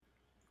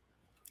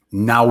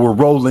Now we're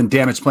rolling.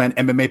 Damage Plan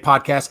MMA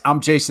podcast. I'm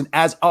Jason.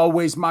 As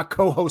always, my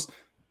co-host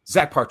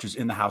Zach Partridge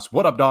in the house.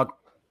 What up, dog?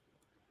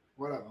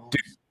 What up?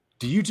 Dude,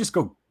 do you just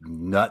go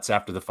nuts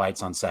after the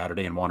fights on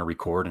Saturday and want to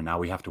record, and now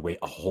we have to wait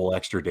a whole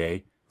extra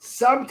day?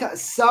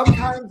 Sometimes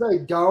I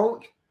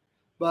don't,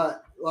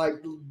 but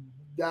like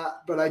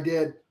that. But I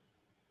did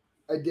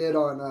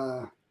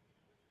on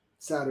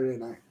Saturday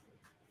night.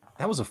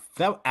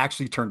 That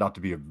actually turned out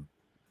to be a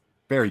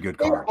very good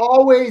They card.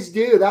 always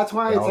do. That's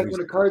why They it's like always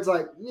when a card's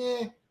like,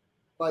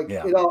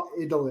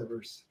 it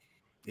delivers.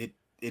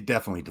 It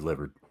definitely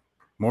delivered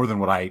more than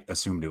what I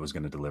assumed it was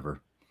going to deliver.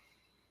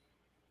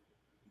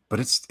 But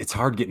it's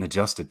hard getting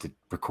adjusted to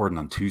recording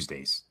on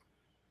Tuesdays.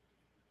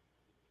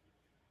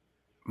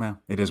 Well,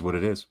 it is what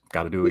it is.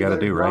 Got to do what we got to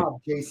do, right?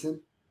 Jason.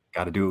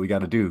 Got to do what we got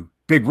to do.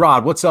 Big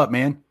Rod, what's up,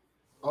 man?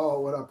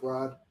 Oh, what up,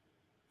 Rod?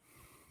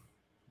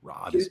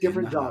 Rod Get is a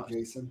different in the job, house.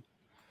 Jason.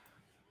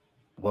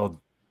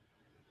 Well,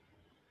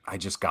 I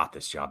just got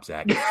this job,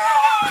 Zach.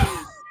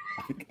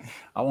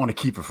 I want to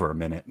keep it for a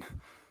minute.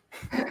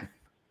 I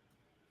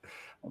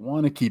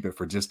want to keep it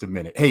for just a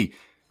minute. Hey,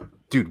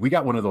 dude, we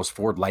got one of those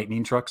Ford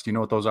Lightning trucks. Do you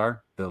know what those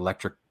are? The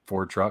electric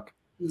Ford truck?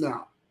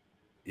 No.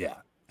 Yeah.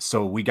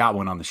 So we got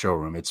one on the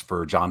showroom. It's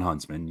for John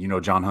Huntsman. You know,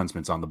 John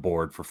Huntsman's on the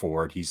board for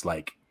Ford. He's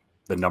like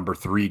the number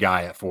 3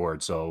 guy at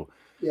Ford. So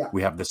yeah,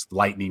 we have this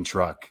Lightning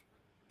truck.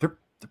 They're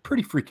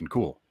pretty freaking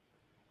cool.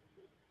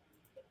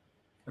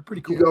 They're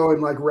pretty cool. You go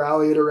and like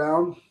rally it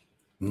around?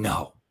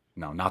 No,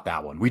 not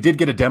that one. We did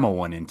get a demo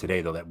one in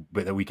today though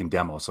that we can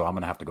demo. So I'm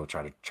gonna have to go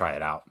try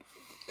it out.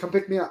 Come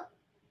pick me up.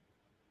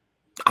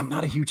 I'm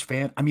not a huge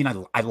fan. I mean,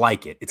 I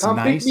like it. It's Come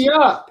nice. Pick me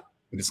up.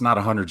 But it's not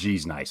 100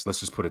 G's nice.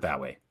 Let's just put it that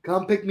way.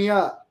 Come pick me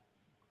up.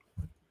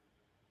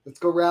 Let's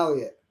go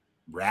rally it.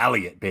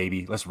 Rally it,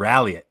 baby. Let's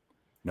rally it.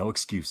 No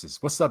excuses.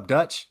 What's up,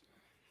 Dutch?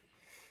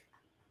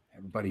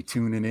 Everybody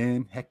tuning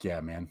in. Heck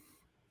yeah, man.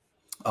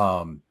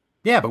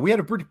 Yeah, but we had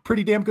a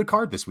pretty damn good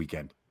card this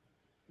weekend.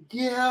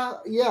 Yeah,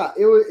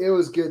 it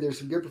was good. There's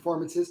some good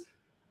performances.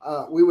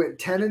 We went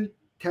 10-3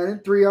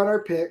 on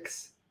our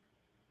picks,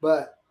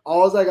 but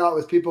all I got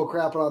was people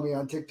crapping on me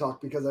on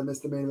TikTok because I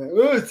missed the main event.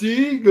 Oh,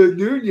 see, good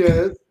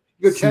Nunez.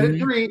 You go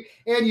 10-3,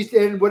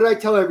 and what did I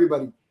tell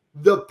everybody?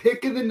 The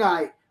pick of the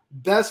night,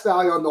 best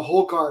value on the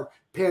whole card,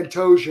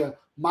 Pantoja,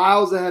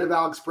 miles ahead of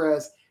Alex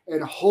Perez,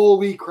 and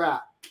holy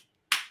crap.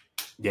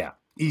 Yeah,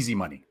 easy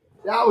money.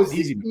 That was the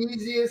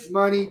easiest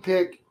money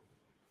pick.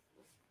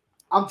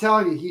 I'm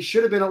telling you, he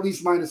should have been at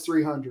least minus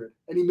 300,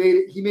 and he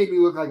made me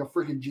look like a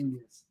freaking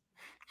genius.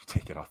 You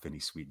take it off any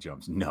sweet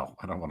jumps. No,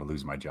 I don't want to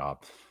lose my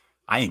job.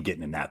 I ain't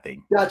getting in that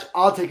thing. Dutch,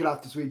 I'll take it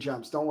off the sweet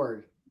jumps. Don't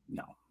worry.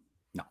 No,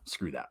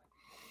 screw that.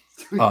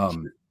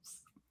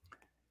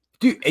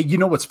 Dude, you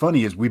know what's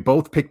funny is we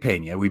both picked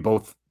Pena. We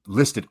both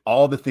listed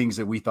all the things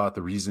that we thought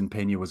the reason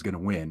Pena was going to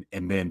win,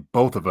 and then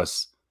both of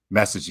us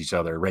messaged each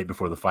other right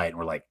before the fight, and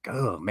we're like,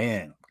 "Oh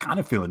man, I'm kind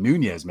of feeling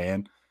Nunez,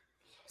 man."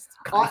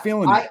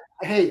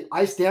 Hey,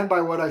 I stand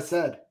by what I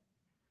said,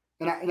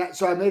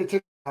 so I made a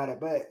TikTok about it.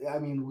 But I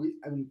mean,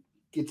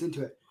 gets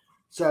into it.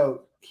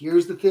 So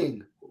here's the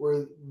thing: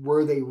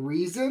 were they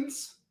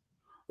reasons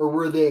or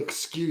were they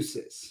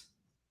excuses?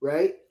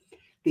 Right?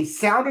 They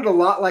sounded a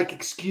lot like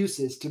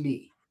excuses to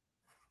me.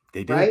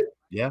 They did, right?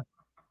 Yeah.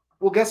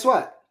 Well, guess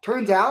what?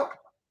 Turns out,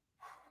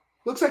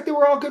 looks like they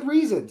were all good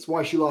reasons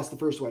why she lost the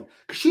first one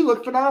because she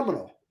looked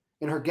phenomenal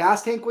and her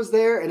gas tank was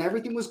there and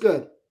everything was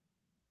good.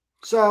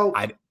 So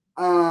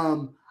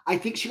I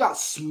think she got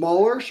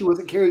smaller. She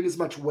wasn't carrying as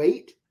much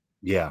weight.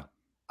 Yeah.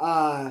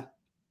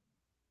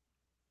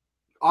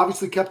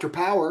 Obviously kept her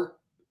power.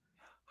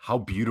 How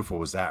beautiful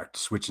was that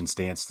switching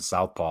stance to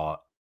southpaw?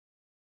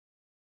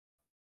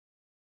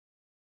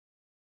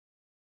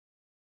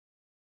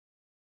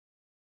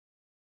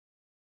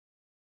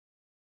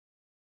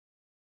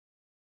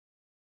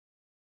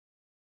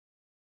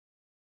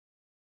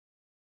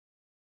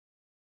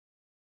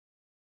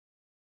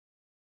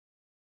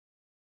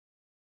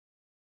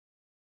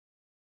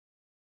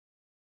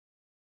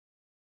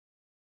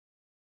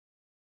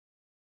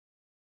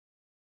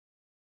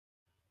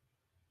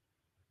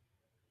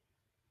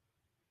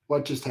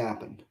 What just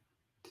happened?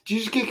 Did you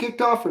just get kicked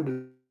off or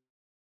did...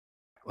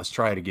 Let's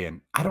try it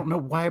again. I don't know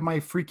why my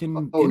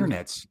freaking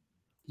internet's.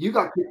 You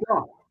got kicked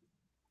off.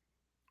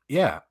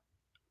 Yeah.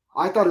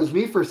 I thought it was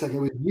me for a second.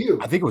 It was you.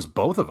 I think it was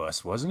both of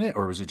us, wasn't it?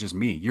 Or was it just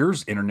me? You're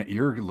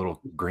a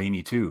little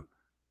grainy too.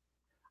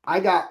 I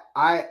got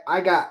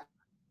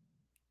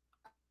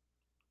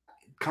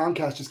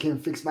Comcast just came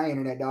and fixed my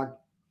internet, dog.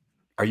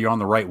 Are you on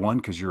the right one?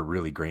 Because you're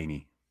really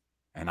grainy.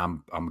 And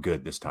I'm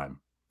good this time.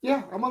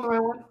 Yeah, I'm on the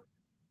right one.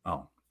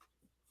 Oh.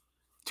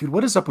 Dude,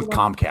 what is up with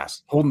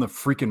Comcast holding the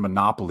freaking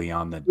monopoly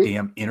on the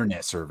damn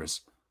internet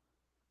service?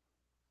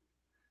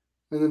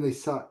 And then they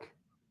suck.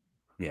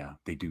 Yeah,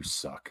 they do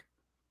suck.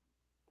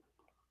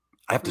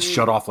 I have to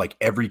shut off like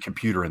every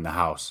computer in the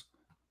house.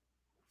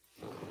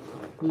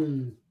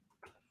 You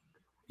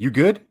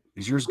good?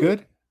 Is yours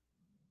good?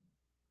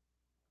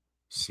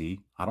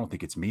 See, I don't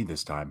think it's me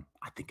this time.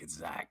 I think it's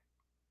Zach.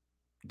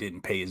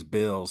 Didn't pay his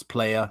bills,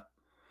 playa.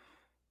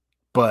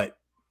 But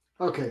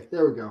Okay,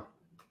 there we go.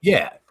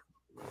 yeah,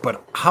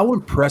 but how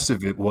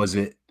impressive was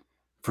it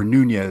for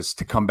Nunez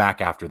to come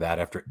back after that,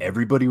 after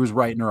everybody was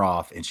writing her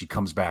off, and she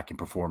comes back and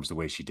performs the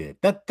way she did?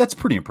 That's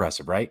pretty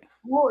impressive, right?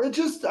 Well, it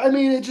just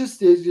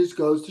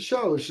goes to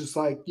show. It's just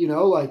like,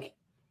 like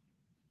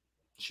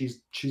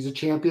she's a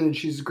champion and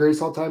she's the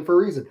greatest all time for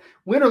a reason.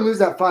 Win or lose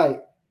that fight,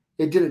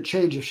 it didn't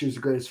change if she was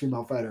the greatest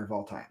female fighter of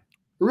all time.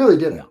 It really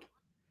didn't.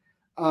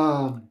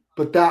 No.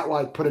 But that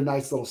like put a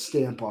nice little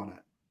stamp on it.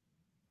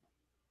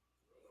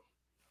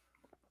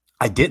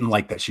 I didn't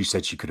like that she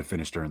said she could have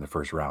finished her in the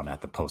first round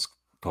at the post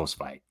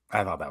fight.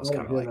 I thought that was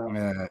kind of like,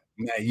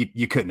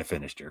 you couldn't have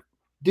finished her.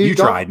 Dude, you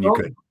tried and you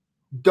could.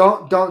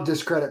 Don't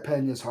discredit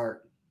Pena's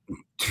heart.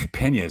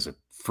 Pena is a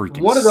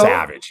freaking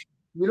savage.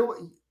 You know what?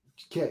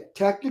 Okay,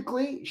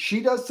 technically,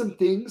 she does some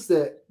things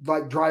that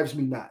like drives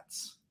me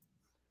nuts.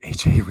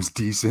 AJ was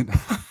decent.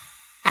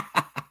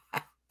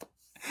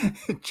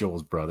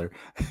 Joel's brother.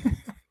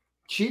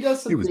 She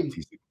does some things.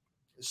 Decent.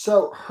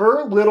 So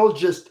her little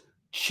just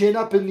chin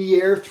up in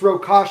the air, throw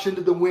caution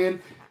to the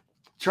wind,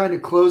 trying to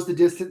close the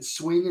distance,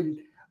 swing, and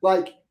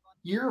like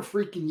you're a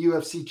freaking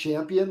UFC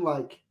champion.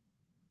 Like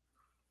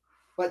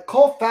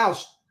Cole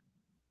Faust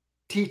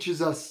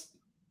teaches us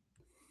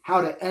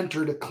how to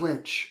enter to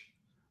clinch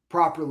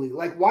properly.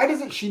 Like, why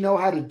doesn't she know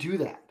how to do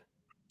that?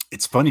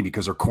 It's funny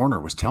because her corner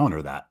was telling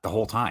her that the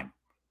whole time.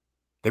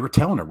 They were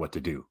telling her what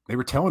to do. They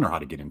were telling her how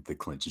to get into the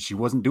clinch, and she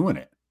wasn't doing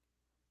it.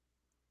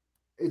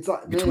 It's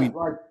like,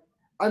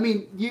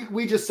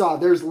 we just saw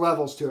there's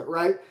levels to it,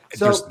 right?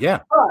 So,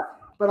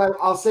 but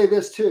I'll say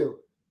this too.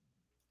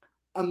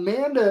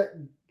 Amanda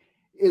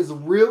is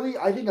really,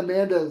 I think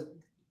Amanda,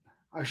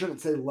 I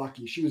shouldn't say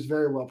lucky. She was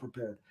very well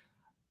prepared.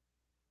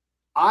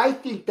 I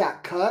think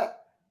that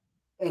cut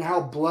and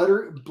how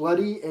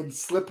bloody and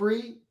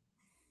slippery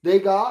they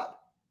got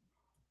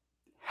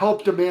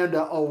helped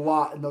Amanda a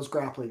lot in those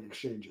grappling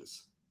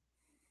exchanges.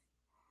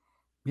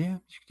 Yeah,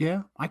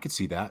 I could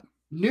see that.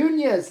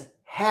 Pena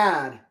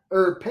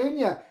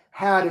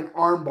had an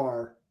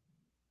armbar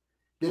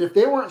that if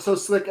they weren't so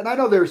slick, and I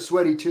know they're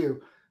sweaty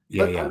too.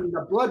 Yeah, but, I mean,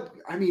 the blood,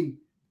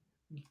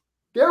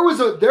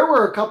 there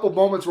were a couple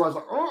moments where I was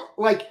like, oh,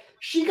 like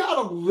she got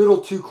a little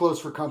too close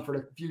for comfort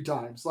a few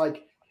times.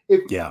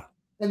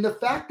 And the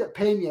fact that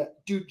Pena,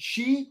 dude,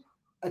 she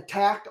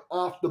attacked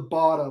off the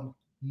bottom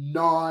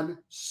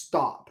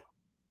non-stop.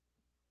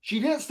 She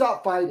didn't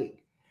stop fighting.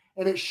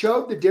 And it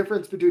showed the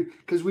difference between,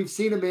 because we've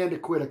seen Amanda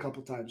quit a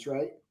couple times,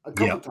 right? A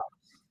couple times.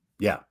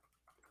 Yeah.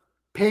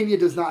 Pena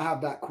does not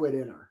have that quit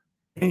in her.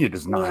 Pena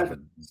does not have a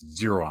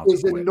 0 ounce.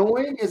 As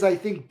annoying as I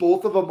think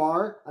both of them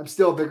are, I'm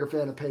still a bigger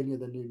fan of Pena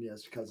than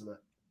Nunez because of it.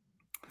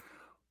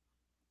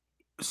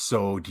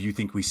 So do you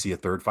think we see a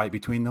third fight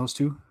between those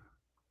two?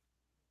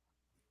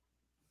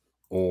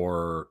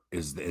 Or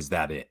is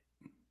that it?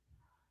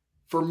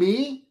 For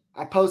me,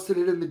 I posted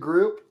it in the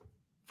group.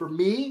 For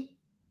me,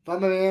 if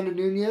I'm Amanda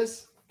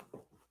Nunez,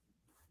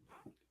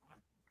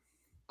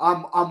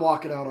 I'm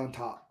walking out on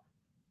top.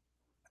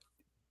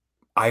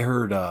 I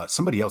heard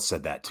somebody else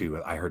said that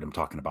too. I heard him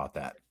talking about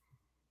that.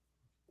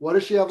 What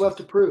does she have left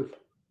to prove?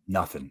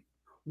 Nothing.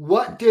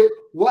 What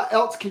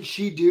else can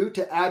she do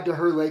to add to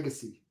her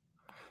legacy?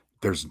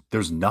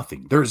 There's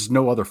nothing. There's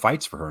no other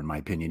fights for her, in my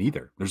opinion,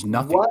 either. There's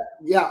nothing.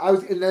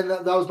 And then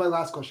that was my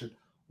last question.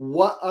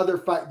 What other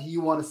fight do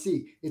you want to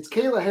see? It's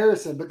Kayla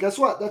Harrison, but guess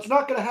what? That's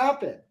not going to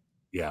happen.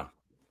 Yeah.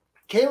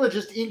 Kayla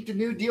just inked a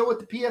new deal with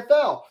the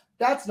PFL.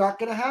 That's not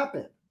going to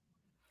happen.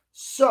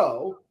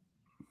 So,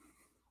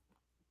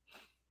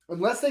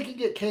 unless they can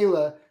get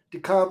Kayla to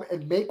come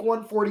and make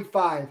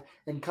 145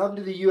 and come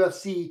to the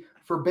UFC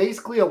for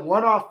basically a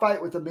one-off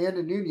fight with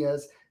Amanda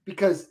Nunez,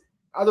 because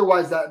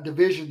otherwise that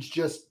division's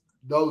just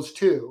those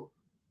two,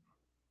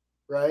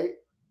 right?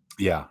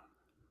 Yeah.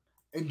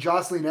 And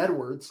Jocelyn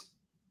Edwards,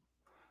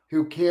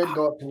 who can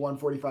go up to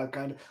 145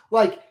 kind of.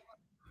 Like,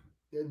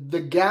 the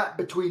gap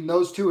between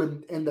those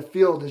two and the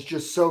field is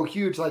just so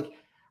huge. Like,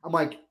 I'm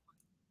like,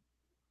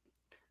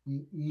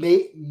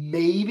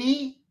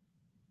 maybe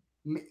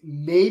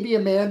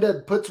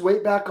Amanda puts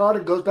weight back on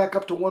and goes back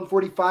up to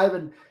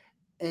 145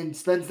 and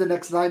spends the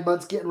next 9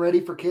 months getting ready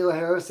for Kayla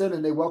Harrison,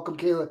 and they welcome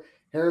Kayla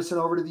Harrison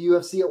over to the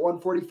UFC at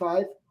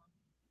 145.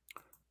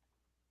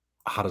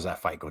 How does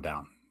that fight go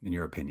down, in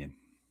your opinion?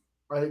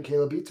 I think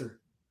Kayla beats her.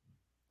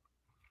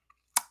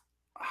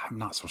 I'm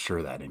not so sure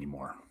of that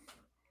anymore.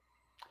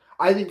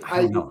 I think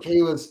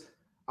Kayla's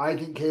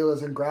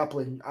in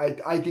grappling.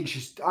 I think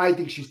she's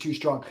too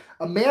strong.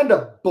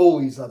 Amanda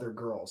bullies other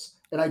girls,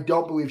 and I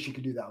don't believe she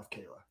could do that with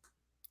Kayla.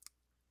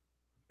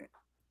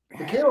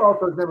 But Kayla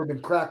also has never been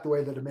cracked the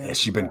way that Amanda.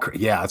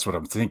 Yeah, that's what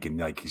I'm thinking.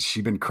 Like, has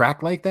she been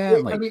cracked like that?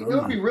 It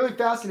would be really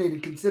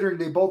fascinating considering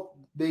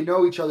they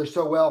know each other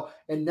so well,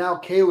 and now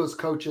Kayla's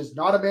coaches,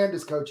 not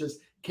Amanda's coaches,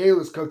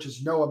 Kayla's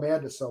coaches know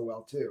Amanda so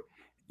well too.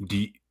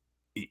 The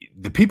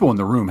people in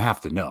the room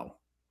have to know,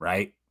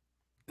 right?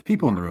 The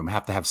people in the room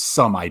have to have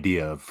some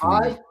idea of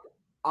who.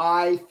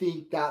 I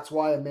think that's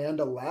why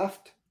Amanda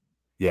left.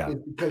 Yeah.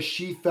 Because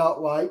she felt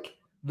like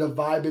the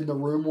vibe in the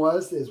room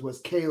was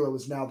Kayla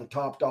was now the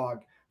top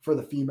dog for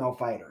the female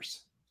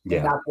fighters. And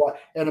Yeah. that's what,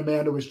 and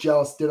Amanda was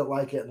jealous, didn't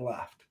like it, and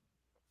left.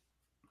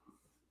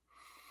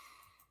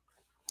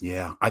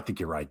 Yeah. I think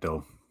you're right,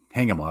 though.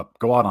 Hang him up.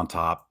 Go out on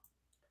top.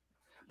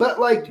 But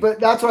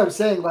that's what I'm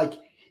saying. Like,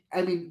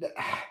 I mean,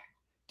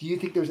 do you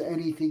think there's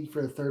anything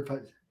for a third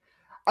fight?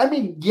 I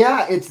mean,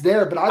 yeah, it's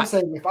there, but I'm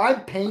saying if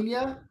I'm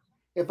Pena,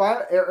 if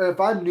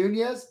I'm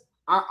Nunes,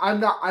 I'm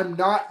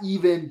not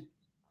even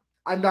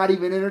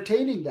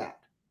entertaining that.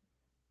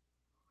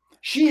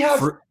 She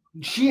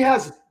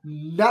has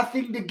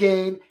nothing to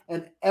gain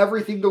and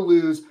everything to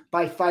lose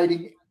by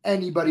fighting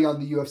anybody on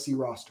the UFC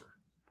roster.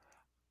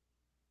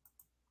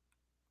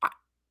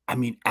 I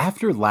mean,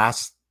 after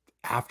last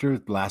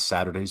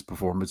Saturday's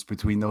performance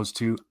between those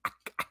two, I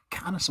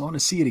kind of want to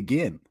see it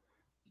again.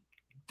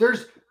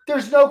 There's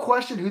no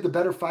question who the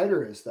better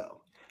fighter is,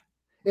 though.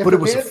 But it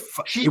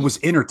was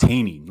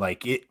entertaining.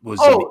 Like it was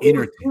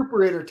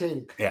super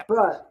entertaining. Yeah.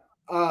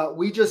 But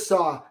we just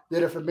saw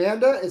that if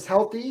Amanda is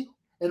healthy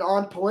and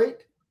on point,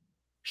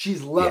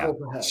 she's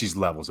levels ahead. She's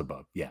levels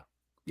above. Yeah.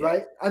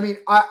 Right. I mean,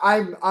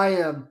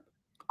 I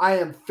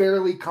am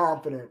fairly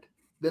confident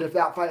that if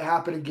that fight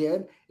happened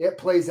again, it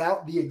plays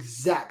out the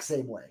exact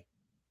same way.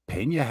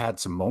 Pena had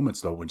some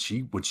moments though when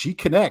she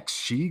connects,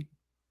 she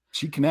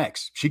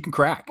connects. She can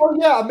crack. Oh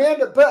yeah,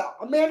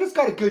 Amanda's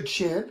got a good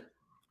chin.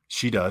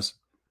 She does.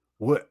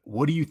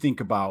 What do you think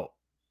about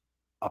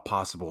a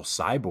possible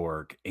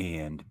Cyborg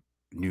and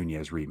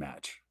Nunes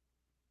rematch?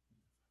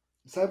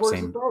 Cyborg's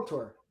in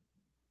Bellator.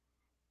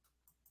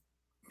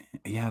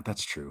 Yeah,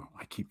 that's true.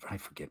 I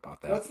forget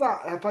about that.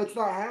 That fight's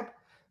not happening.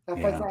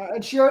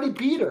 And she already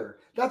beat her.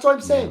 That's what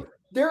I'm saying. Yeah.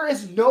 There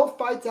is no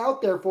fights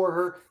out there for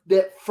her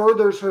that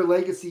furthers her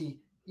legacy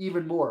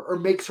even more or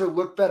makes her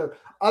look better,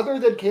 other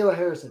than Kayla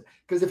Harrison.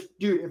 Because if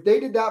they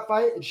did that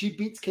fight and she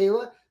beats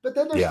Kayla, but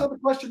then there's still the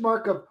question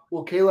mark of,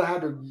 well, Kayla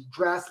had to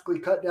drastically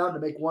cut down to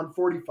make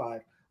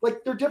 145.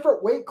 Like they're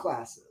different weight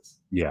classes.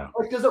 Yeah.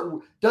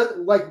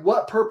 Like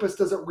what purpose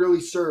does it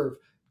really serve?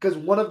 Because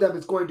one of them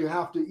is going to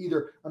have to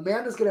either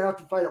Amanda's going to have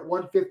to fight at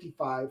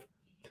 155,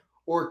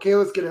 or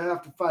Kayla's going to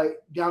have to fight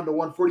down to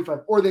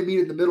 145, or they meet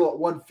in the middle at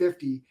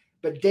 150.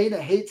 But Dana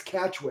hates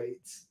catch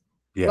weights.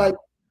 Yeah. Like,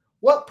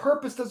 what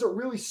purpose does it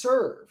really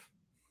serve?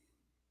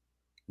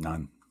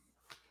 None.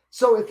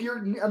 So if you're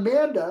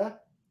Amanda,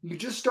 you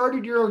just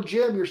started your own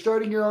gym, you're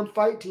starting your own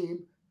fight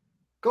team,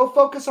 go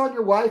focus on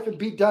your wife and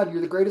be done. You're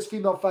the greatest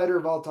female fighter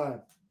of all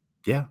time.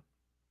 Yeah.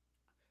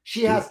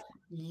 She has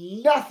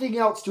nothing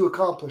else to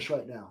accomplish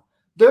right now.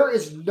 There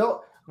is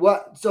no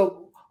what.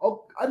 So,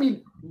 I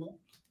mean,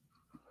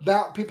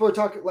 that people are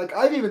talking like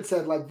I've even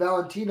said like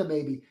Valentina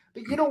maybe,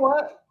 but you know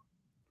what?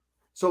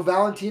 So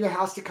Valentina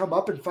has to come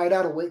up and fight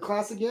out a weight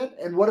class again.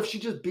 And what if she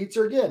just beats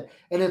her again?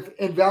 And if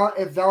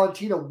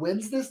Valentina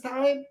wins this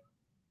time,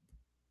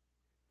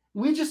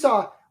 we just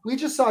saw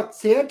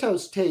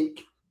Santos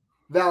take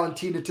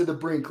Valentina to the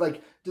brink.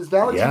 Like, does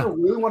Valentina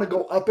really want to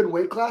go up in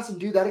weight class and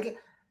do that again?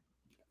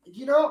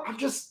 You know,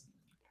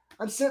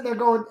 I'm sitting there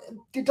going,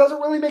 it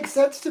doesn't really make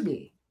sense to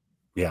me.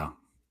 Yeah,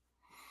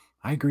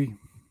 I agree.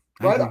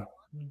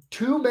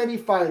 Too many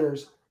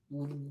fighters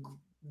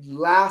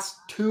last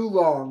too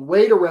long,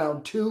 wait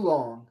around too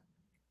long,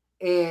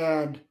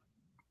 and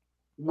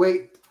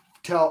wait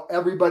till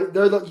everybody.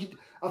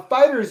 A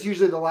fighter is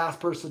usually the last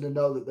person to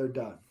know that they're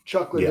done.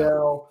 Chuck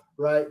Liddell,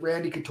 right?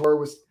 Randy Couture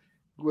was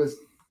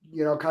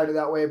kind of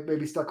that way.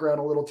 Maybe stuck around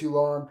a little too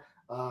long.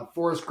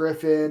 Forrest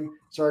Griffin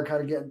started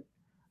kind of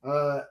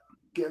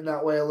getting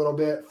that way a little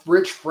bit.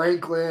 Rich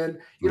Franklin,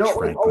 a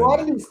lot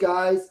of these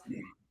guys,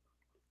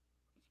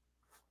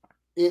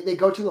 they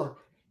go too long.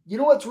 You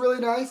know what's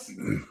really nice?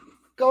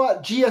 Go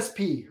out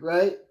GSP,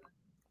 right?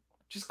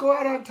 Just go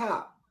out on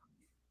top.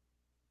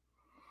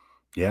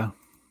 Yeah.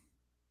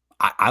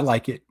 I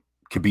like it.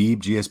 Khabib,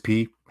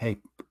 GSP. Hey,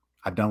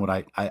 I've done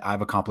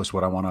I've accomplished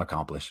what I want to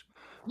accomplish.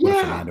 What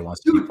if Amanda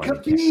wants to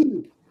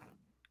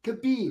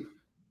Khabib.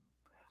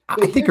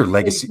 I think her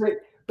legacy.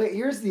 But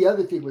here's the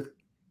other thing with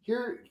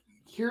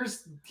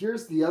here's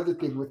the other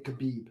thing with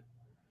Khabib.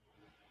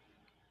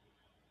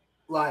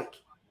 Like,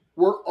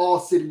 we're all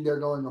sitting there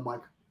going, I'm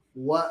like,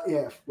 what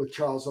if with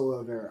Charles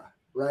Oliveira,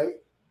 right?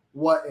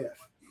 What if?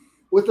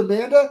 With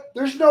Amanda,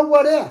 there's no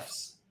what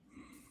ifs.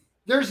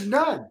 There's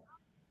none.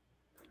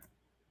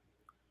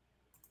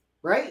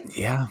 Right?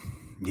 Yeah.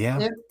 Yeah.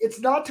 And it's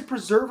not to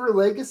preserve her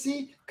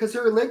legacy because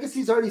her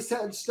legacy's already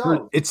set in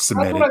stone. It's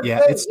cemented.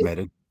 Yeah, it's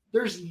cemented.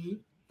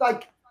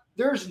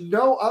 There's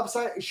no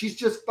upside. She's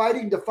just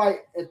fighting to fight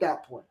at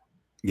that point.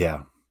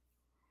 Yeah.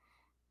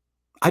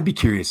 I'd be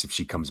curious if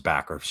she comes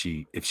back or if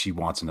she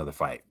wants another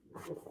fight.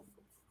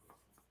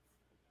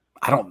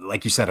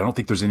 Like you said, I don't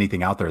think there's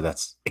anything out there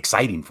that's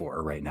exciting for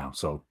her right now.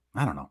 So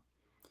I don't know.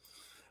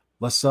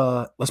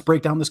 Let's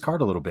break down this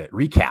card a little bit.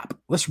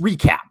 Let's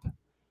recap.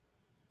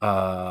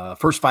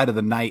 First fight of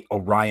the night,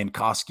 Orion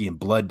Koski and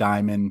Blood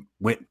Diamond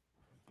went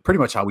pretty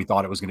much how we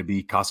thought it was going to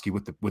be. Koski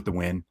with the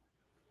win.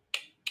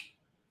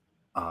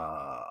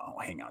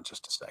 Hang on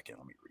just a second.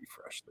 Let me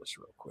refresh this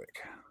real quick.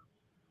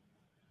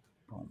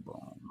 Boom,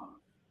 boom.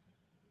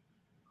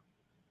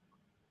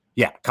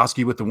 Yeah,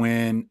 Koski with the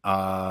win.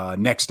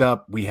 Next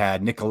up, we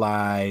had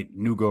Nikolai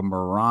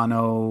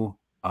Nuga-Morano.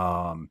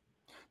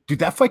 Dude,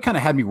 that fight kind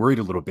of had me worried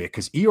a little bit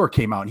because Eeyore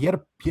came out and he had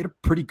a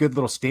pretty good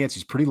little stance.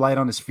 He's pretty light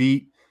on his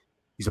feet.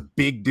 He's a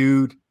big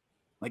dude.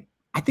 Like,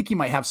 I think he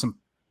might have some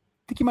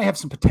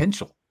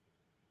potential.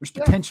 There's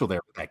potential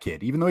there with that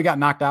kid. Even though he got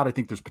knocked out, I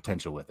think there's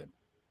potential with him.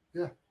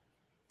 Yeah.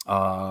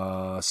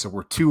 So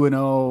we're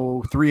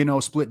 2-0,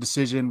 3-0 split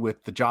decision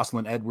with the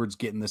Jocelyn Edwards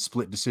getting the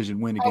split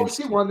decision win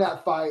against. She won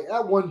that fight.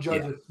 That one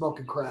judge was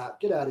smoking crap.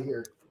 Get out of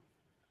here.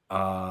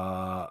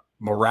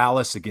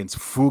 Morales against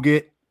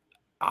Fugit.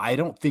 I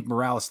don't think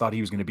Morales thought he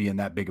was going to be in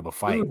that big of a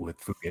fight with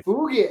Fugit.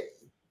 Fugit,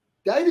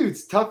 that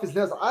dude's tough as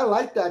nails. I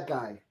like that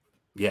guy.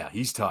 Yeah,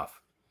 he's tough.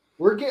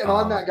 We're getting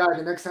on that guy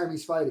the next time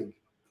he's fighting.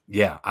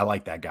 Yeah, I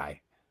like that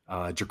guy.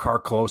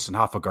 Jakar Close and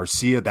Rafa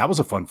Garcia. That was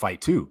a fun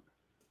fight too.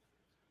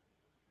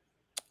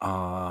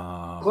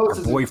 Close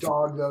is a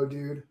dog, though,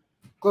 dude.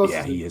 Close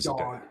is a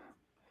dog.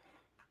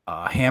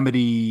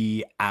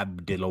 Hamady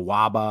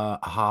Abdelwahab,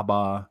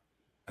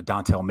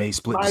 Dontel May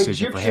split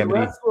decision for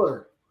Hamady.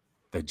 Wrestler.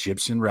 The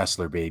Egyptian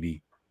wrestler,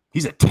 baby.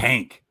 He's a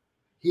tank.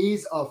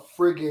 He's a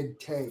friggin'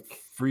 tank.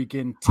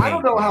 I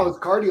don't know how his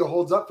cardio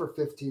holds up for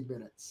 15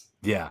 minutes.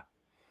 Yeah.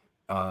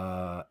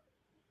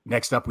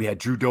 Next up, we had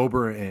Drew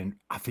Dober and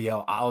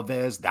Rafael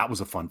Alves. That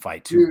was a fun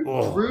fight, too.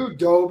 Dude, Drew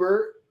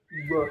Dober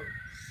looked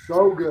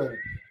so good.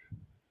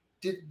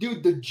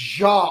 Dude, the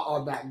jaw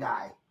on that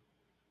guy.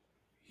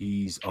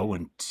 He's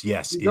 0-2.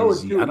 Yes. He's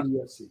 0-2 in the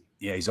UFC.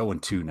 Yeah, he's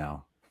 0-2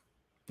 now.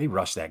 They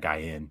rushed that guy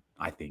in,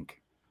 I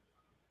think.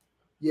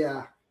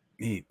 Yeah.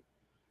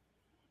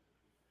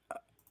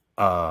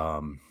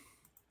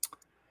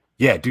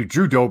 Yeah, dude,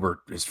 Drew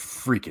Dober is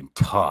freaking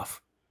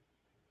tough.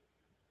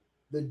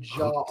 The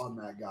jaw on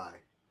that guy.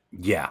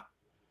 Yeah.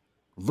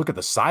 Look at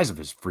the size of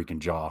his freaking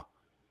jaw.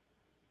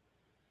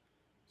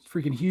 It's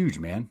freaking huge,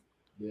 man.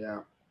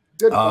 Yeah.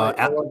 Good fight.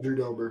 I love Drew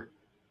Dober.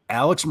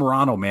 Alex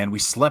Morano, man, we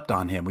slept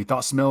on him. We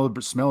thought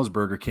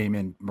Smellsberger came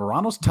in.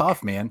 Morano's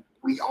tough, man.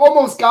 We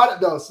almost got it,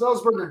 though.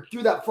 Smellsberger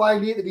threw that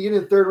flying knee at the beginning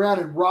of the third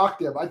round and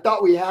rocked him. I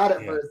thought we had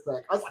it for a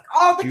sec. I was like,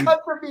 oh, the cut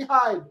from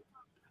behind.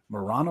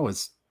 Morano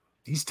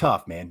he's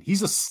tough, man.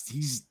 He's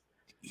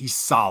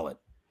solid.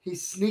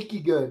 He's sneaky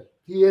good.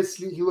 He is.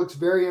 He looks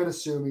very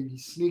unassuming.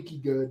 He's sneaky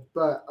good,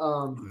 but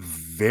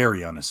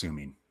very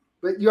unassuming.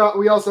 But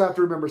we also have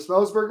to remember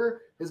Smellsberger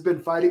has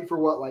been fighting for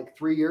what, like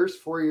 3 years,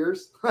 4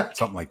 years,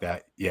 something like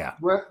that. Yeah.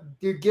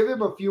 Dude, give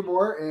him a few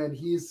more, and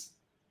he's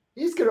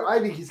gonna. I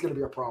think he's gonna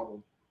be a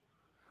problem.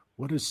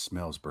 What is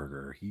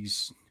Smellsberger?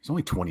 He's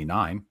only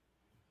 29.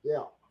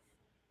 Yeah.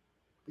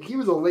 He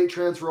was a late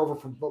transfer over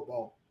from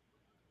football.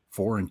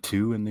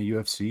 4-2 in the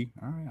UFC.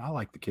 All right, I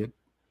like the kid.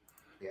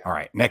 Yeah. All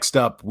right. Next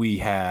up, we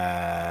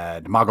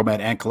had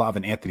Magomed Ankalaev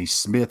and Anthony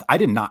Smith. I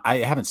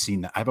haven't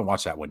seen that. I haven't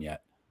watched that one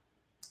yet.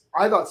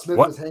 I thought Smith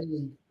was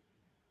hanging.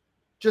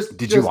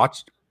 Did you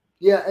watch?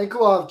 Yeah,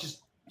 Ankalaev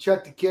just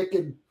checked a kick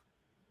and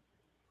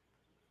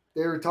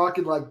they were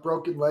talking like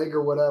broken leg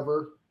or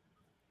whatever.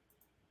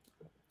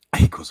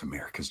 He goes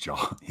America's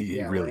jaw.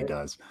 He really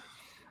does.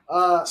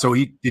 So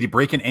did he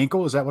break an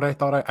ankle? Is that what I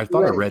thought? I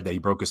thought I read that he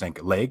broke his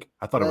ankle. Leg?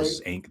 I thought it was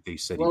his ankle. They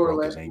said he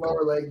broke his ankle.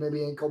 Lower leg,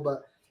 maybe ankle,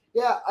 but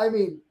yeah, I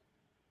mean,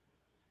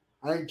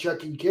 I think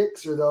checking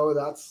kicks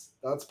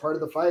that's part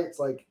of the fight. It's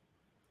like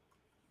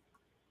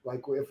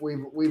if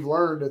we've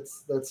learned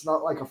that's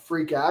not like a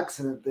freak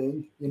accident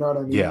thing. You know what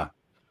I mean? Yeah.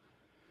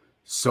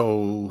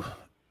 So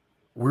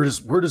where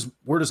does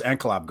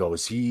Ankalaev go?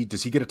 Does he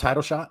get a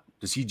title shot?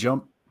 Does he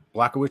jump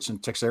Blachowicz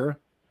and Teixeira?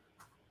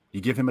 You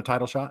give him a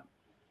title shot?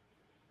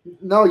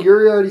 No,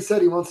 Yuri already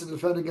said he wants to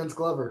defend against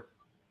Glover.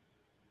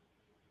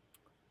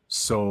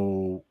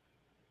 So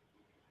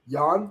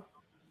Jan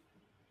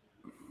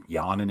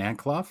and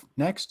Ankalaev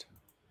next?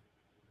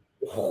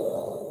 I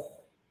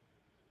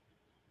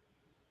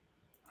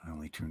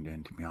only tuned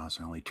in, to be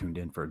honest.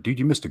 Dude,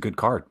 you missed a good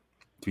card,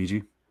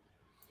 TG.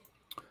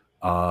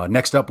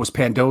 Next up was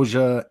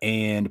Pantoja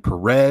and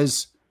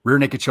Perez. Rear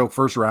naked choke,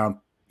 first round.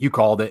 You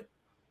called it.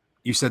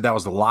 You said that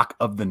was the lock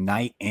of the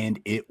night, and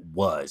it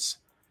was.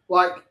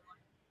 Like,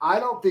 I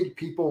don't think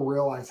people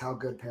realize how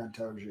good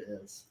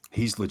Pantoja is.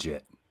 He's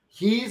legit.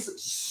 He's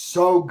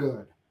so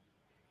good.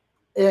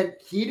 And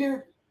he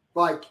didn't,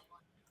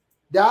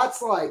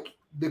 that's like,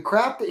 the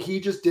crap that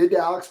he just did to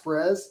Alex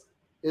Perez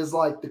is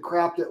like the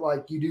crap that,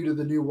 like, you do to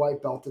the new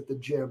white belt at the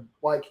gym.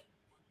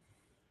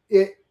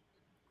 He's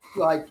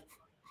like,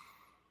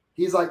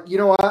 you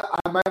know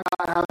what? I might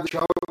not have the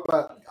show,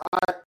 but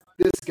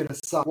this is going to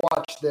suck.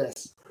 Watch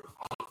this.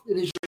 And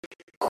he's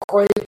just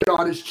cranking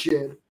on his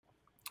chin.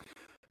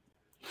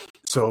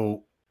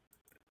 So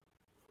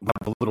we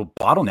have a little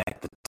bottleneck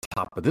at the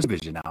top of this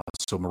division now.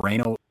 So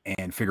Moreno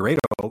and Figueiredo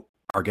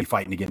are going to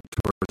fighting again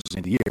towards the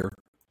end of the year.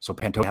 So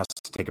Pantoja has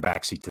to take a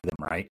backseat to them,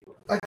 right?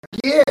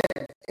 Again.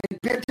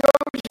 And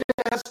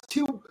Pantoja has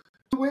two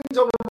wins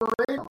over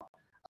Moreno.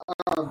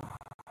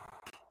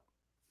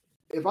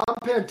 If I'm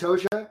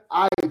Pantoja,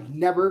 I've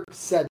never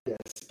said this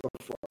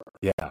before.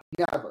 Yeah.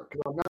 Never,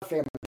 because I'm not a fan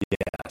of it.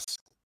 Yes.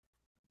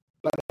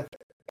 But if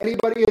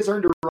anybody anybody has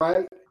earned a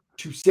right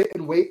to sit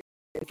and wait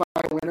and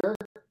fight a winner,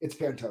 it's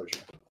Pantoja.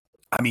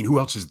 I mean, who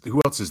else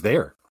is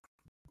there?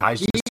 Kai's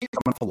just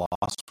coming off a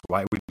loss.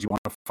 Why would you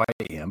want to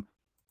fight him?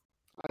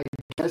 I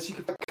guess you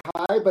could fight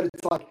Kai, but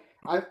it's like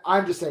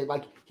I'm just saying,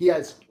 like he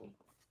has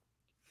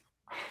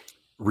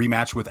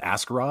rematch with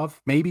Askarov,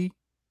 maybe.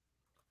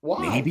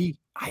 Why? Maybe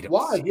I don't.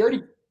 Why? He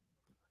already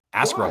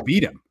Askarov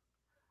beat him.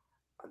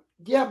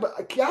 Yeah,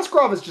 but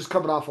Askarov is just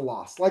coming off a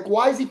loss. Like,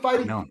 why is he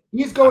fighting? No,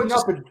 he's going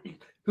up, and he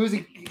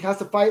has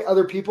to fight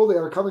other people that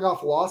are coming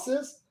off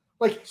losses.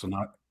 Like, so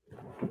now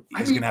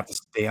he's gonna have to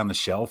stay on the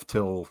shelf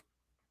till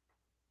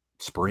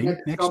spring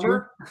next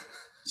year.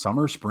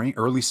 Summer, spring,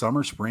 early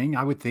summer, spring,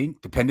 I would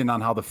think, depending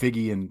on how the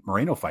Figgy and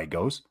Moreno fight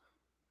goes.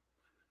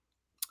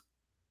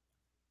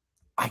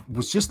 I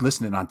was just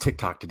listening on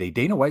TikTok today.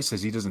 Dana White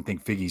says he doesn't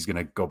think Figgy's going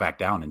to go back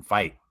down and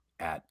fight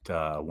at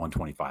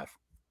 125.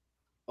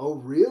 Oh,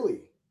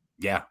 really?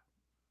 Yeah.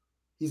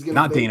 He's going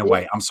to not Dana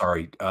White. I'm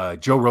sorry.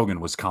 Joe Rogan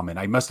was coming.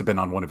 I must have been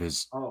on one of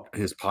his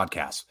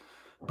podcasts,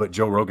 but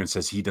Joe Rogan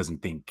says he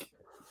doesn't think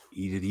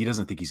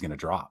he's going to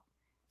drop.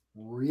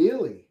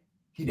 Really?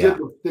 He did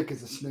look thick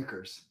as a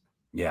Snickers.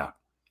 Yeah.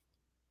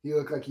 He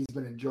looked like he's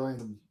been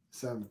enjoying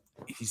some.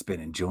 He's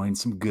been enjoying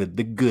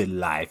the good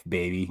life,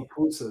 baby.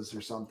 Pupusas or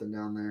something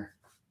down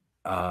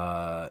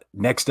there.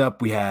 Next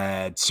up, we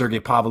had Sergey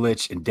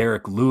Pavlovich and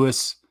Derek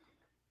Lewis.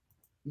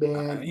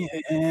 Man,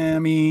 I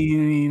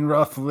mean,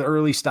 rough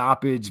early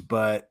stoppage,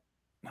 but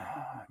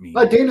I mean,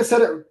 Dana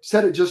said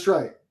it just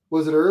right.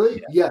 Was it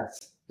early? Yeah.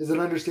 Yes. Is it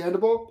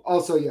understandable?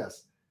 Also,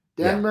 yes.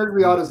 Dan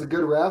Miragliotta is a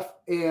good ref,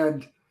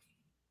 and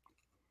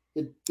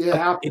it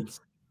happens.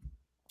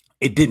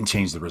 It didn't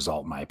change the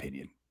result, in my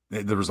opinion.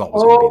 The result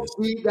was going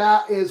to be the same.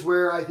 That is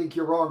where I think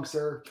you're wrong,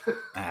 sir.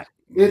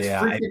 It's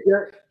freaking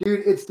Derek,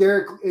 dude. It's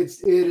Derek. It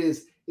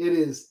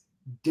is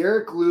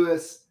Derek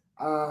Lewis,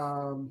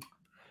 Alex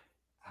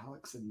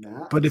and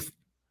Matt. But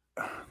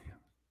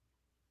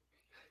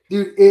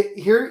dude,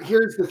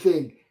 here's the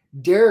thing.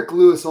 Derek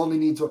Lewis only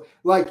needs one.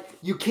 Like,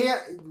 you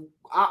can't.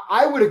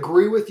 I would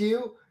agree with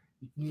you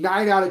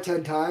 9 out of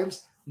 10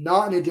 times.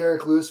 Not in a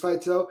Derek Lewis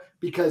fight, though,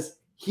 because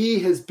he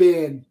has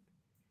been.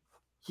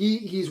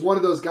 He's one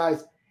of those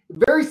guys,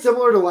 very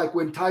similar to like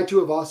when Tai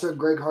Tuivasa and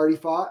Greg Hardy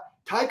fought.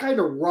 Tai kind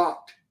of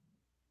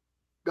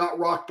got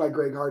rocked by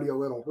Greg Hardy a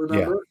little,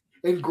 remember?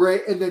 Yeah.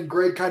 And then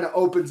Greg kind of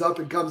opens up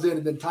and comes in,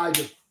 and then Tai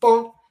just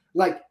boom.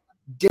 Like,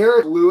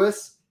 Derek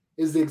Lewis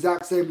is the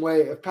exact same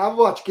way. If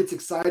Pavlovich gets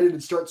excited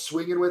and starts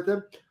swinging with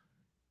him,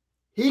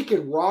 he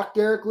can rock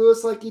Derek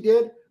Lewis like he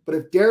did. But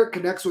if Derek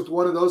connects with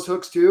one of those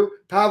hooks too,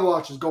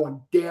 Pavlovich is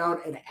going down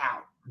and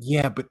out.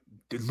 Yeah, but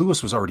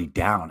Lewis was already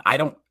down.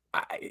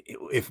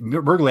 If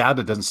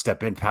Miragliotta doesn't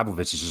step in,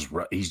 Pavlovich is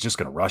he's just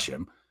going to rush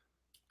him.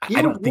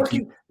 I don't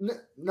think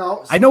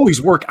No, I know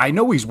he's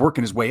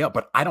working his way up,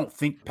 but I don't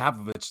think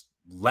Pavlovich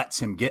lets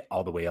him get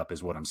all the way up.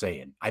 Is what I'm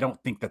saying. I don't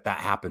think that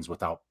happens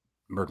without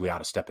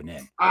Miragliotta stepping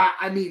in.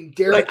 I mean,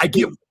 Derek. I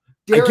get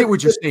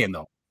what you're saying,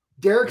 though.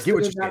 Derek's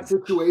been in that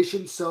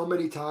situation so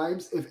many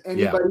times.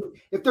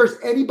 If there's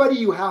anybody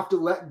you have to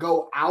let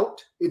go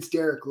out, it's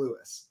Derek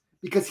Lewis,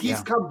 because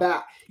he's come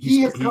back.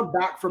 He has come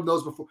back from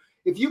those before.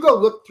 If you go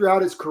look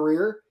throughout his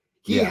career,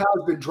 he has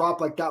been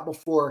dropped like that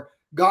before,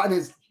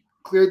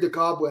 cleared the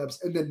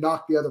cobwebs, and then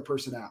knocked the other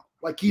person out.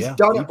 Like, he's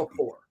done it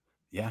before.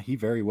 Yeah, he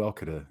very well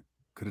could have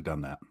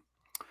done that.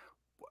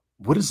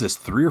 What is this?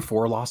 3 or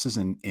 4 losses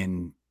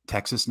in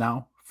Texas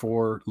now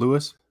for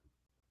Lewis?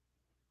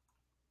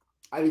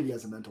 I think he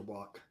has a mental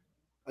block.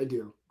 I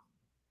do.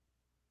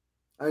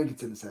 I think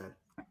it's in his head.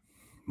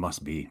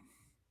 Must be.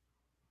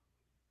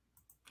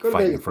 Go to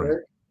Vegas,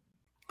 Derek.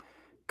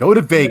 Go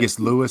to Vegas,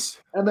 Lewis.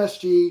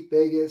 MSG,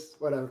 Vegas,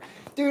 whatever.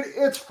 Dude,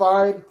 it's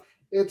fine.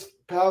 It's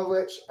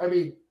Pavlovich. I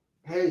mean,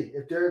 hey,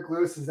 if Derek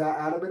Lewis is that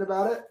adamant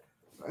about it,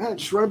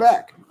 just run it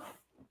back.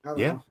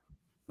 Yeah,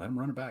 let him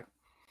run it back.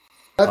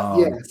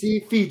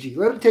 See, Fiji.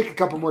 Let him take a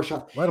couple more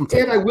shots.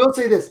 And I will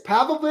say this.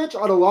 Pavlovich,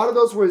 on a lot of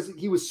those where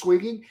he was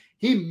swinging,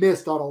 he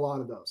missed on a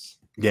lot of those.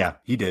 Yeah,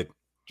 he did.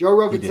 Joe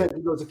Rogan said,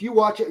 he goes, if you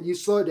watch it and you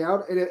slow it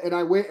down, and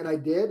I went and I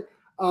did,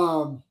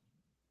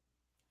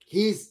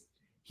 he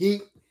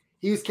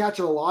was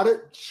catching a lot of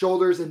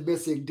shoulders and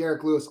missing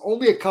Derek Lewis.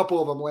 Only a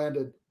couple of them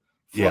landed.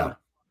 Yeah.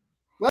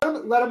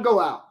 Let him go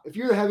out. If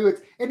you're the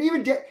heavyweights, and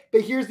even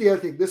but here's the other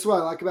thing. This is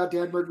what I like about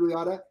Dan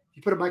Miragliotta. If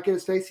you put a mic in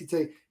his face, he'd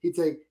say,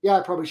 yeah,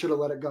 I probably should have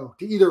let it go.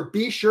 To either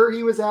be sure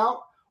he was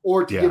out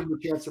or to give him a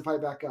chance to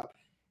fight back up.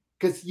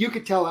 Because you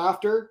could tell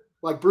after,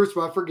 like Bruce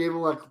Buffer gave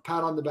him like a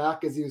pat on the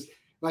back as he was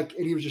like,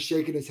 and he was just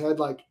shaking his head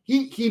like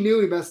he knew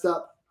he messed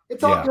up.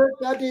 It's all good.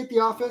 Bad day at the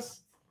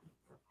office.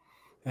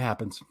 It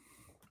happens.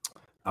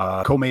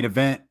 Co-main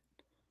event,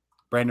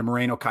 Brandon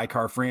Moreno, Kai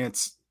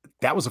Kara-France.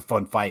 That was a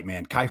fun fight,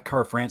 man. Kai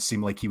Kara-France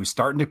seemed like he was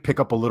starting to pick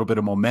up a little bit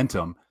of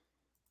momentum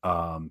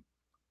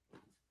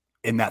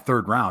in that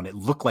third round. It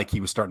looked like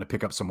he was starting to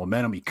pick up some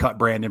momentum. He cut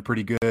Brandon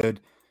pretty good.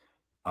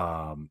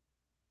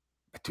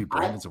 Dude,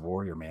 Brandon's a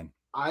warrior, man.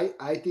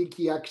 I think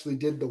he actually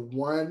did the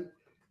one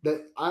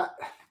that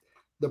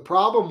The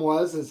problem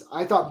was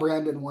I thought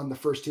Brandon won the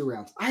first 2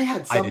 rounds.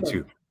 I did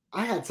too.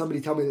 had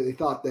somebody tell me that they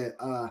thought that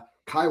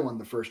Kai won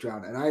the first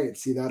round, and I didn't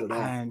see that at all.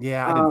 And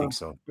yeah, I didn't think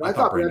so. But I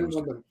thought Brandon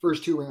won the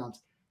first 2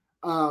 rounds.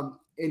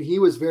 And he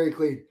was very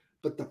clean.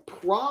 But the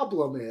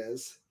problem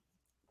is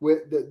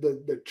with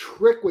the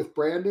trick with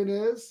Brandon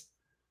is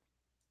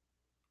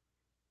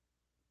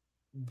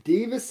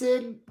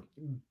Davison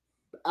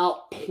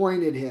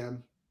outpointed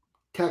him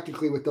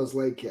technically with those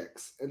leg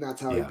kicks, and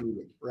that's how he beat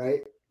him,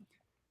 right?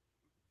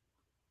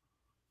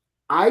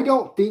 I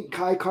don't think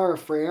Kai Kara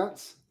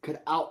France could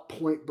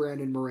outpoint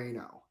Brandon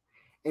Moreno.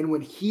 And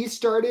when he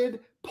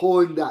started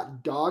pulling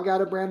that dog out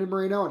of Brandon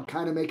Moreno and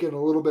kind of making it a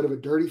little bit of a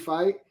dirty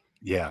fight,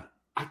 not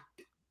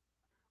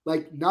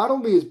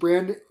only is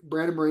Brandon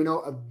Moreno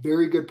a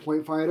very good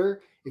point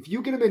fighter, if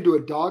you get him into a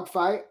dog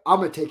fight, I'm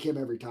going to take him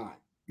every time.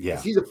 Yeah.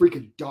 He's a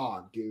freaking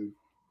dog, dude.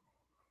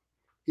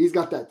 He's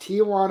got that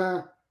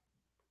Tijuana,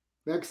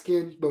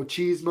 Mexican,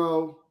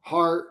 machismo,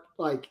 heart.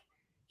 Like,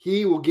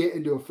 he will get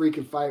into a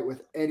freaking fight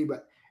with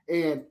anybody.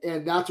 And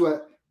that's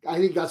what, I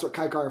think that's what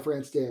Kai Kara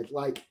France did.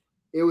 Like,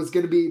 it was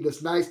going to be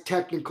this nice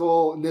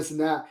technical and this and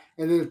that.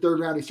 And then the third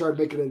round, he started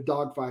making it a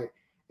dog fight.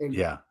 And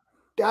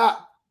that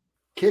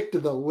kick to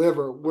the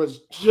liver was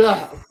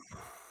just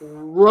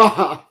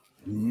rough.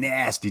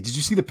 Nasty. Did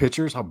you see the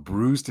pictures? How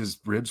bruised his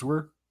ribs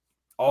were?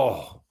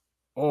 Oh,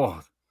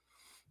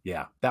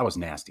 yeah, that was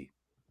nasty.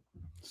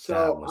 So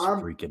that was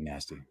freaking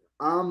nasty.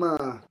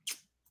 I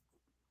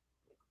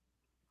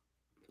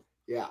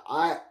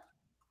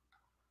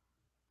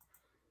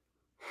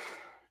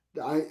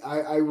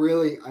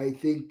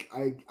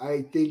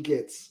think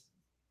it's,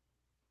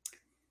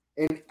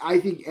 and I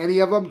think any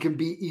of them can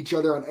beat each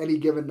other on any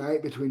given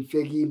night between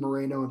Figgy,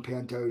 Moreno, and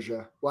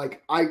Pantoja.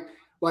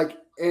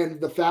 And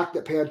the fact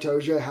that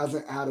Pantoja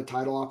hasn't had a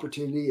title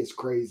opportunity is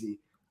crazy.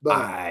 But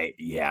I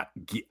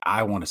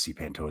want to see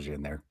Pantoja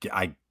in there.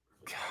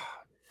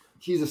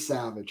 He's a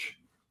savage.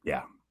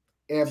 Yeah.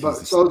 But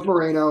so is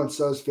Moreno and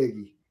so is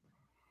Figgy.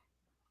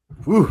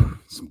 Whew,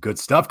 some good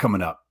stuff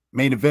coming up.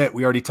 Main event,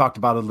 we already talked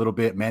about it a little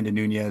bit. Amanda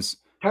Nunes.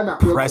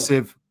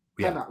 Impressive.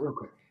 Time out real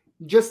quick.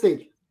 Just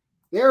think,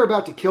 they're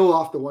about to kill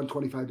off the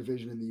 125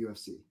 division in the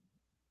UFC.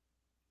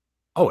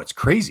 Oh, it's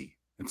crazy.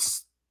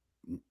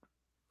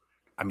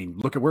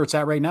 Look at where it's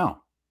at right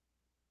now.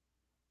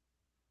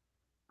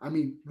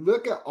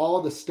 Look at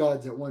all the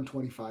studs at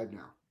 125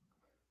 now.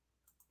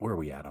 Where are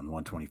we at on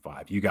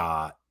 125? You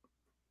got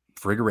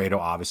Figueiredo,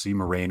 obviously,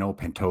 Moreno,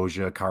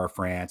 Pantoja, Kara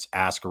France,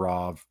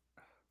 Askarov,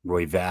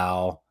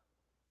 Royval.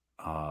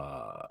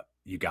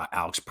 You got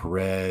Alex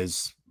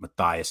Perez,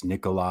 Matthias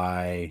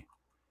Nikolai.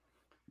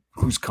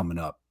 Who's coming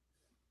up?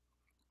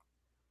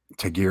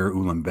 Tagir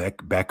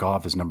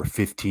Ulanbekov is number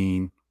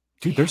 15.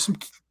 Dude, there's some.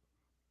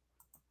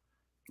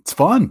 It's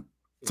fun.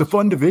 It's a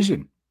fun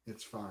division.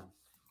 It's fun.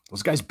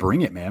 Those guys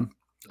bring it, man.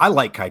 I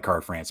like Kai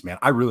Kara France, man.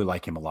 I really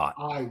like him a lot.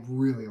 I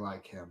really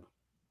like him.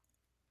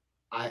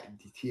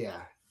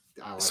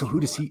 So who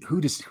does he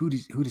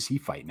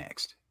fight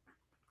next?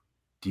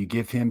 Do you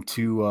give him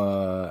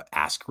to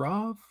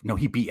Askarov? No,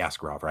 he beat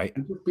Askarov, right?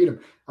 He just beat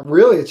him.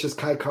 Really, it's just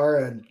Kai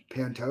Kara and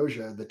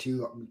Pantoja, the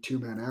two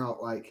men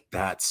out. Like,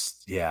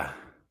 that's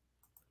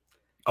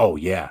Oh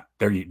yeah,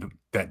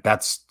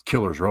 that's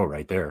Killer's Row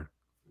right there.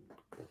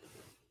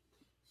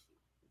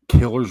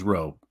 Killer's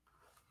Row.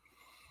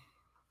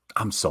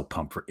 I'm so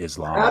pumped for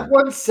Islam. Add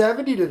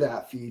 170 to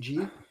that,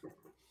 Fiji.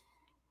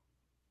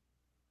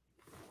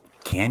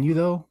 Can you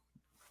though?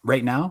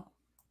 Right now?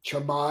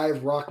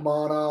 Chimaev,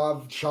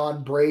 Rachmanov,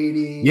 Sean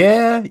Brady.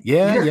 Yeah.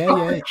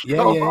 You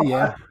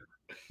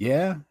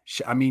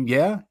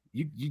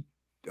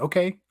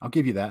okay. I'll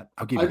give you that.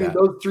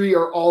 Those three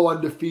are all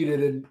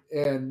undefeated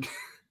and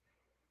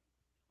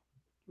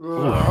they're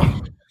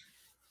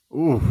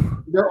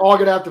all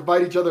gonna have to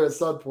fight each other at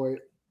some point.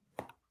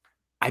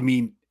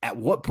 At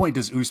what point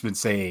does Usman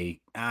say,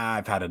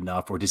 I've had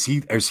enough? Or is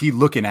he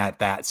looking at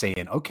that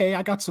saying, okay,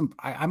 I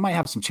might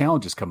have some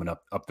challenges coming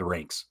up the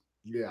ranks.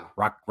 Yeah.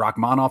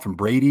 Rachmanov and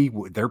Brady,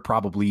 they're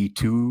probably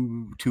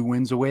two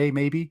wins away,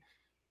 maybe,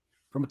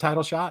 from a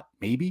title shot.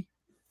 Maybe.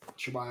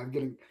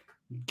 Chimaev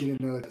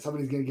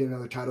somebody's gonna get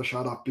another title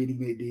shot off beating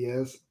Nate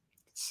Diaz.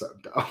 It's so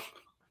dumb.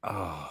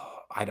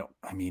 Oh,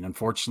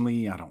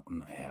 unfortunately, I don't.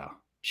 Yeah.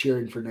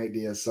 Cheering for Nate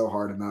Diaz so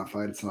hard in that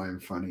fight, it's not even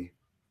funny.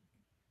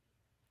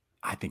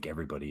 I think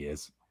everybody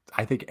is.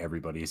 I think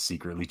everybody is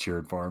secretly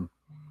cheering for him.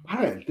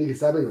 I didn't think it's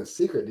that big of a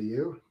secret, do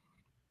you?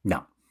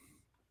 No.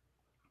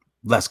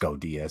 Let's go,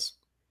 Diaz.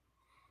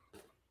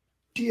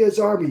 Diaz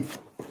Army.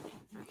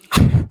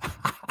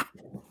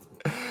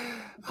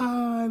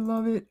 I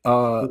love it.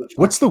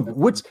 What's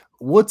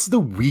the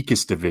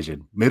weakest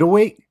division?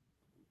 Middleweight?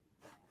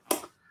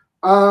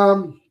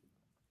 If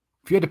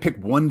you had to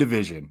pick one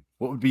division,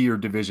 what would be your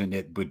division?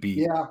 It would be.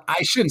 Yeah.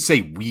 I shouldn't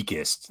say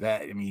weakest.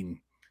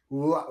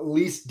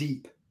 Least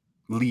deep.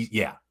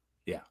 Yeah.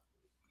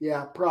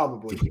 Yeah,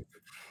 probably.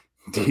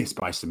 Diaz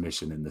by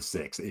submission in the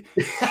 6th.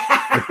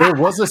 If there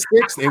was a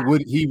 6th,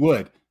 he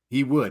would.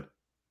 You know,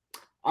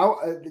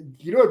 it'd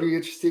be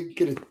interesting.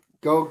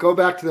 Go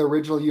back to the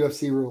original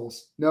UFC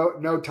rules.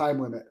 No time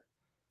limit.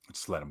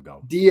 Just let him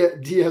go.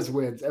 Diaz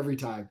wins every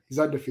time. He's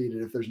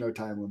undefeated if there's no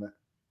time limit.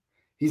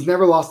 He's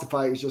never lost a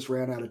fight. He's just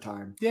ran out of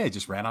time. Yeah, he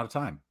just ran out of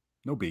time.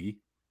 No biggie.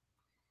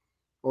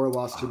 Or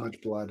lost too much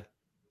blood.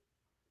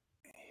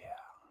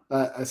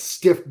 Yeah. A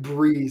stiff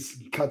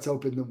breeze cuts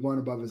open the one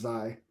above his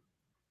eye.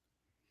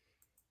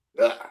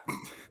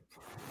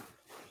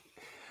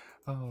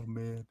 Oh,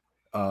 man.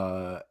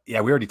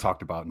 Yeah, we already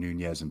talked about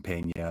Nunez and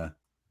Pena.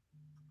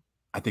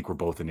 I think we're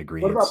both in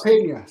agreement. What about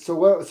Pena? So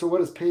what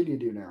does Pena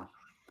do now?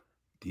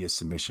 Diaz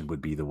submission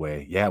would be the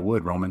way. Yeah, it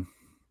would, Roman.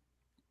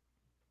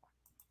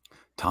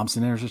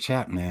 Thompson enters the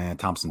chat. Nah,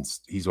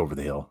 he's over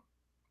the hill.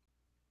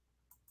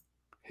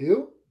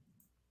 Who?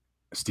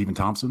 Stephen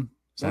Thompson?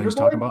 Is that who he's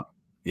talking about?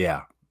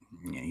 Yeah.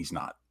 He's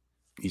not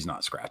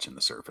scratching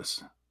the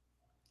surface.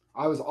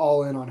 I was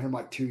all in on him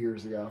like 2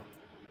 years ago.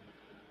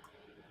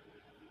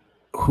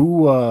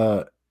 Who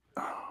what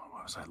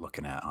was I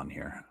looking at on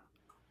here?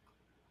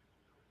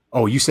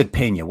 Oh, you said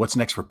Pena. What's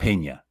next for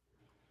Pena?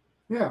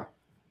 Yeah.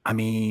 I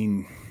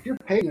mean, if you're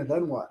Pena,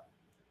 then what?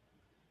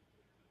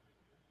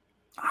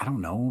 I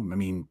don't know. I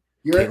mean,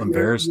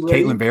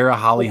 Caitlin Vera,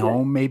 Holly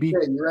Holm, maybe.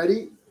 Okay, you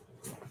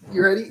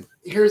ready?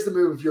 Here's the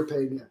move if you're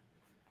Pena.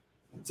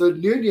 So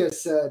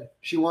Nunez said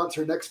she wants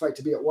her next fight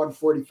to be at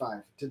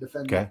 145 to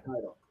defend that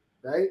title,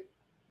 right?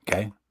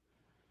 Okay.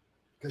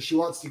 Because she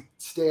wants to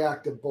stay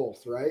active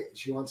both, right?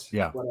 She wants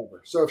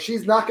whatever. So if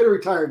she's not going to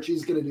retire and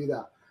she's going to do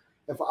that.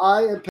 If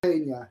I am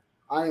Pena,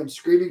 I am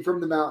screaming from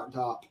the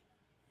mountaintop,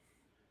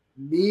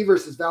 me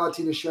versus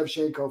Valentina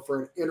Shevchenko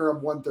for an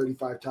interim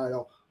 135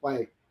 title.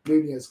 Like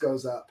Nunez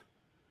goes up.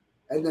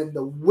 And then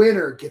the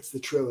winner gets the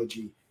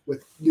trilogy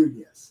with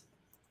Nunez.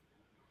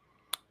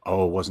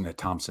 Oh, wasn't it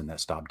Thompson that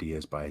stopped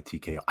Diaz by a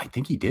TKO? I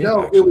think he did.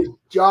 No, actually. It was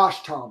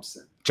Josh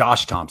Thompson.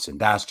 Josh Thompson.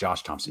 That's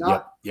Josh Thompson.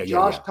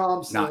 Josh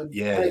Thompson.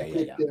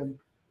 Yeah.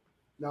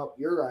 No,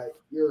 you're right.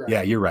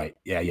 Yeah, you're right.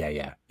 Yeah.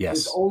 Yes.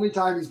 It's the only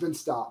time he's been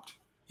stopped.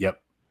 Yep.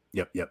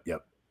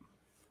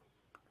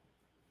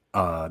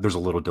 There's a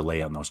little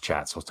delay on those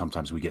chats, so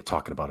sometimes we get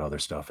talking about other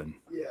stuff. And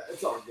yeah,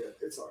 it's all good.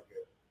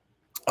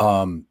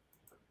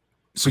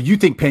 So you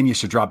think Pena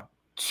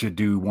should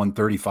do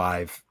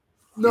 135?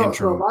 No,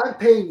 so if I'm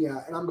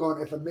Pena and I'm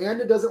going, if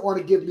Amanda doesn't want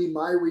to give me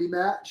my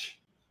rematch,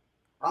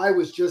 I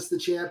was just the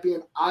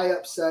champion. I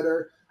upset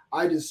her.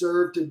 I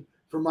deserve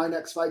for my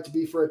next fight to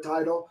be for a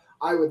title.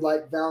 I would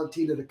like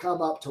Valentina to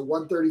come up to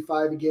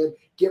 135 again,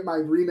 get my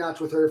rematch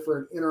with her for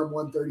an interim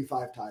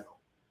 135 title.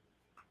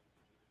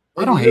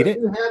 I don't hate it.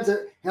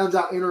 Hands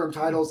out interim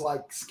titles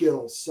like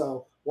skills,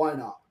 so why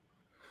not?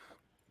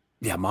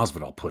 Yeah,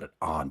 Masvidal put it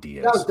on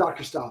Diaz. That was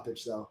Dr.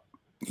 Stoppage, though.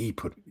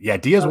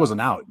 Diaz wasn't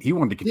out. He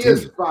wanted to continue.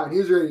 Diaz was fine. He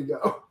was ready to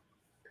go.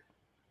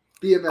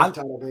 BMF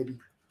title, baby.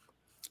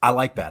 I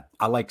like that.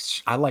 I like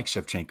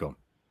Shevchenko.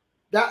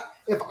 That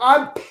if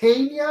I'm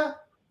Pena,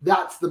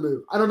 that's the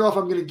move. I don't know if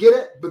I'm going to get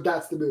it, but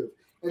that's the move.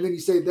 And then you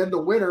say, then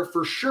the winner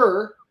for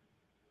sure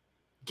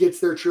gets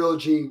their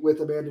trilogy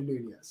with Amanda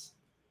Nunez.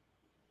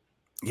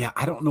 Yeah,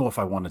 I don't know if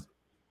I want to.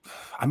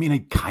 I mean,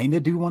 I kind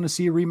of do want to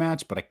see a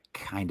rematch, but I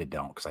kind of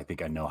don't because I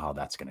think I know how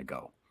that's going to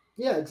go.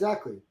 Yeah,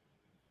 exactly.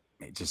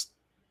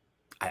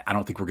 I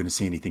don't think we're going to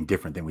see anything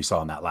different than we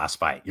saw in that last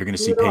fight. You're going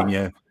to see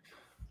Pena.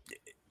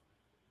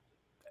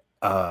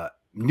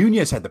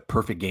 Nunez had the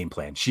perfect game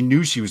plan. She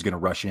knew she was going to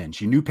rush in.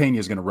 She knew Pena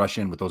was going to rush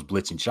in with those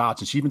blitzing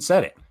shots, and she even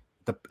said it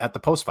at the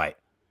post fight.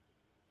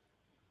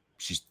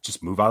 She's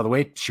just move out of the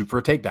way, shoot for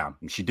a takedown,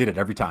 and she did it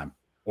every time.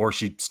 Or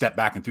she stepped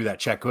back and threw that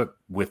check hook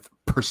with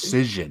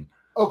precision.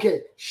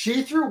 Okay,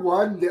 she threw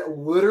one that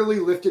literally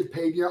lifted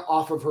Pena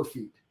off of her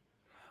feet.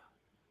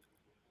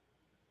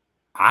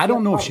 I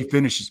don't know if she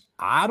finishes.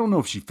 I don't know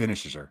if she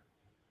finishes her.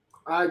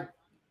 I'm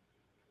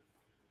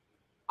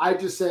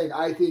just saying.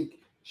 I think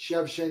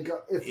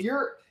Shevchenko.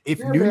 If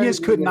Nunez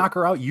couldn't knock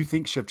her out, you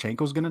think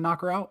Shevchenko's going to knock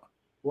her out?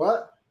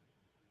 What?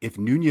 If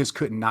Nunez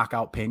couldn't knock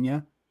out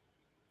Pena,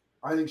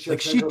 I think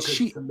Shevchenko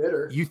could submit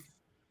her.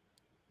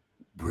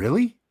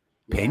 Really?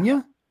 Yeah.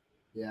 Pena?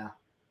 Yeah.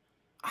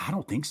 I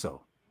don't think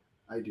so.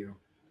 I do.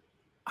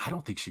 I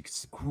don't think she could.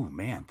 Oh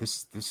man,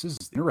 this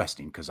is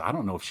interesting because I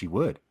don't know if she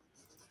would.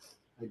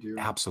 I do.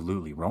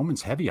 Absolutely.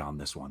 Roman's heavy on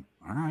this one.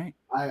 All right.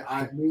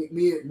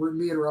 Me and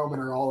Roman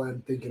are all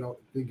in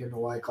thinking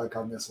alike like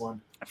on this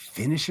one.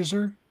 Finishes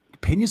her?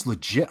 Pena's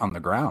legit on the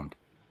ground.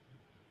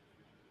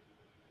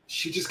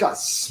 She just got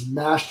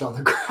smashed on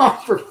the ground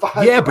for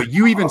 5 Yeah, but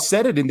you even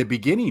said it in the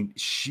beginning.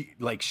 She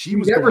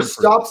was never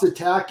stops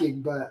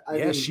attacking, but I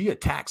mean, she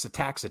attacks,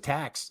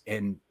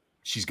 and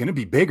she's going to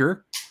be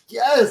bigger.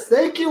 Yes,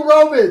 thank you,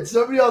 Roman.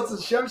 Somebody else says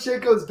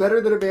Shevchenko is better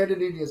than Amanda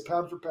Nunez,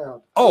 pound for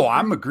pound. Oh,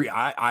 I'm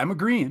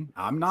agreeing.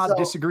 I'm not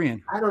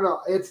disagreeing. I don't know.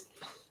 It's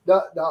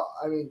no.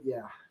 I mean,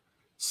 yeah.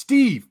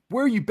 Steve,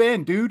 where you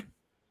been, dude?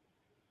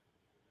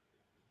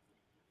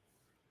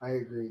 I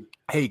agree.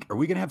 Hey, are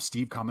we gonna have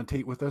Steve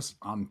commentate with us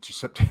on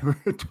September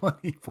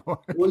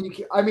 24th? Well,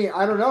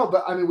 I don't know,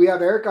 but I mean, we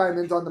have Eric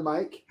Imans on the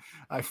mic.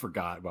 I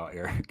forgot about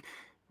Eric.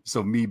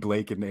 So me,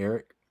 Blake, and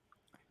Eric.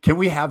 Can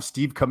we have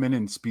Steve come in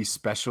and be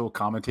special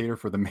commentator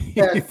for the main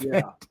event?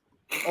 Yeah.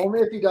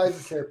 Only if he dyes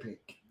his hair pink.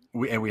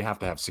 We have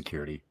to have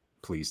security.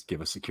 Please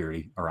give us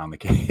security around the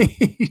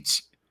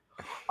cage.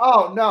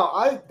 Oh no!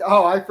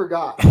 I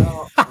forgot.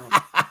 No.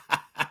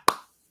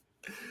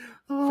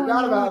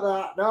 Forgot about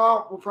that.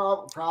 No, we'll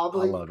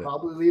probably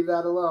leave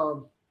that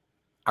alone.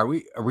 Are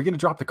we going to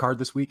drop the card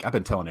this week? I've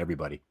been telling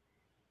everybody.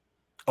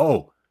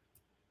 Oh,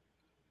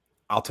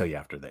 I'll tell you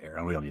after the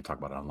air. We don't need to talk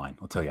about it online.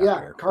 I'll tell you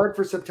after air. Card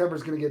for September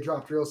is going to get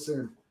dropped real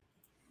soon.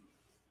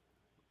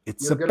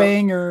 It's a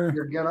banger.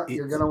 You're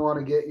gonna want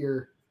to get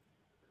your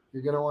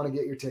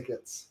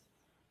tickets.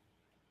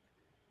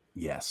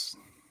 Yes,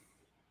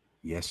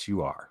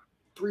 you are.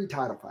 3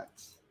 title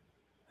fights.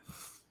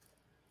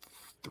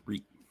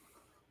 3.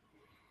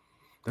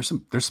 There's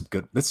some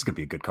good. This is gonna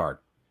be a good card.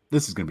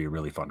 This is gonna be a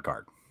really fun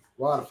card.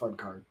 A lot of fun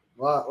card.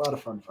 A lot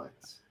of fun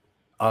fights.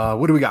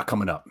 What do we got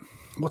coming up?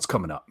 What's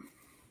coming up?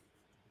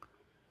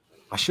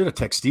 I should have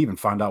texted Steve and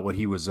found out what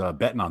he was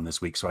betting on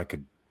this week so I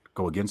could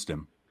go against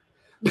him.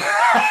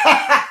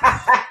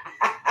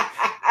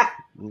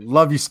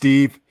 Love you,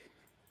 Steve.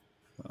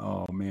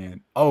 Oh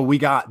man. Oh, we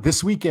got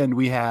this weekend.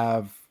 We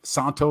have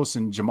Santos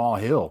and Jamal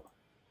Hill.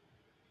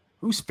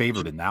 Who's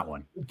favored in that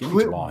one? Give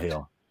me Jamal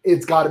Hill.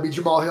 It's got to be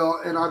Jamal Hill,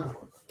 and I'm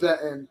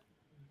betting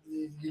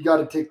you got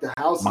to take the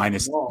house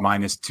minus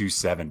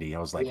 270. I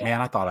was like,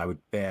 man, I thought I would.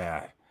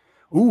 Yeah.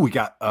 Ooh, we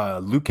got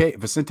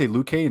Vicente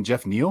Luque and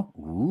Jeff Neal.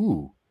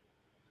 Ooh.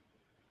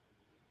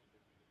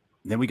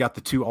 Then we got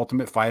the 2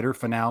 Ultimate Fighter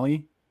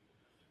finale.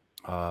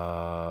 Who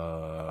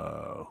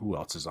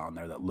else is on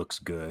there that looks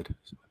good?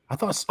 I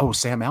thought,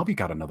 Sam Alvey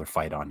got another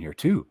fight on here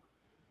too.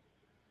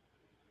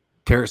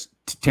 Terrence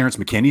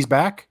McKinney's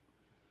back.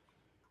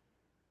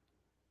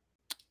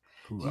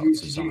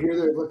 Did you hear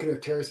they're looking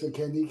at Terrence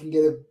McKinney can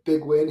get a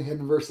big win,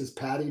 him versus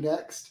Patty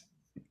next?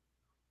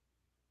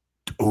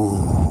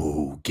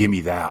 Ooh, give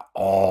me that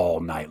all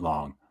night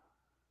long.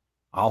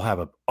 I'll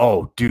have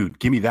dude,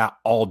 give me that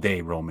all day,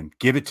 Roman.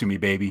 Give it to me,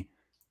 baby.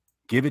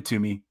 Give it to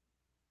me.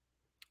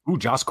 Ooh,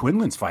 Josh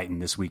Quinlan's fighting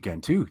this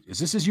weekend too. Is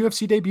this his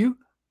UFC debut?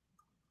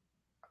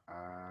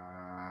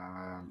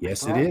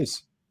 Yes, it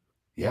is.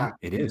 Yeah,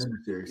 it is.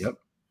 Yep.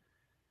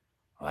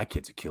 Well, that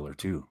kid's a killer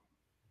too.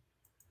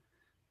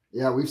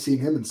 Yeah, we've seen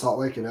him in Salt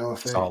Lake and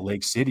LFA. Salt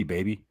Lake City,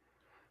 baby.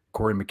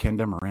 Corey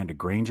McKinda, Miranda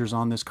Granger's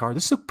on this card.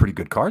 This is a pretty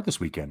good card this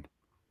weekend.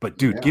 But,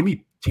 dude, give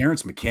me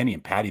Terrence McKinney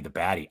and Patty the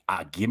Batty.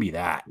 Give me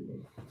that.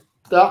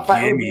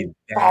 Give me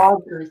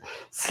that.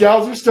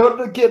 Scouts are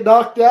starting to get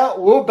knocked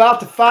out. We're about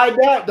to find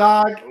out,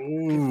 dog.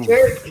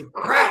 Terrence can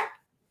crack.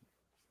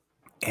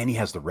 And he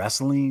has the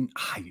wrestling.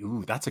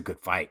 Ooh, that's a good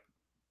fight.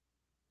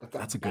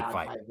 That's a good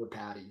fight. For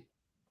Patty.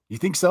 You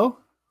think so?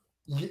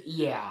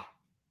 Yeah.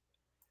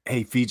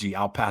 Hey, Fiji,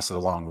 I'll pass it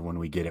along when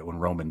we get it. When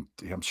Roman,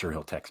 I'm sure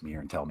he'll text me here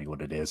and tell me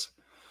what it is.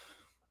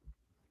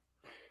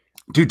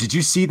 Dude, did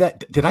you see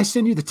that? Did I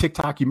send you the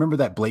TikTok? You remember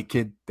that Blake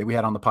kid that we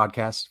had on the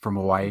podcast from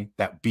Hawaii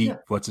that beat,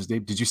 what's his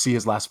name? Did you see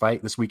his last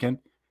fight this weekend?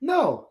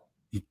 No.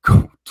 He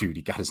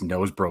got his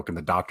nose broken.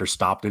 The doctor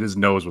stopped it. His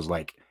nose was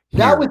like,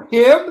 that was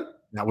him?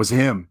 That was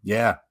him.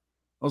 Yeah.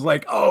 I was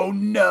like, oh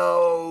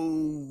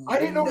no. I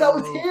didn't know that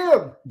was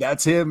him.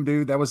 That's him,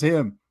 dude. That was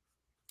him.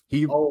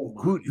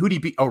 Who'd he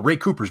beat? Oh, Ray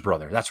Cooper's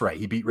brother. That's right.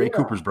 He beat Ray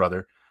Cooper's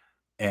brother.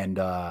 And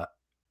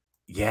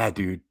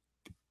dude,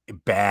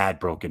 bad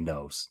broken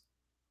nose.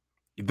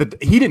 He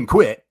didn't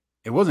quit.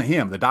 It wasn't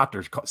him. The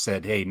doctor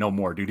said, hey, no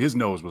more, dude. His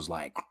nose was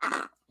like,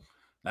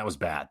 that was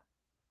bad.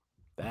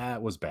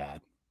 That was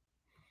bad.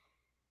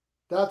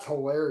 That's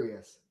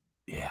hilarious.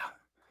 Yeah.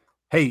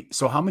 Hey,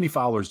 so how many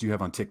followers do you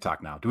have on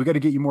TikTok now? Do we got to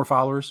get you more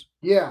followers?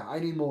 Yeah, I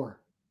need more.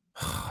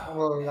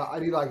 I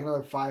need like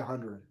another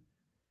 500.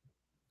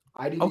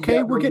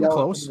 We're getting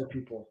close.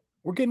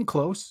 We're getting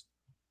close.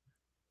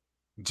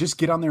 Just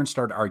get on there and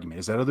start an argument.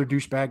 Is that other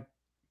douchebag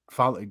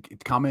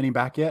commenting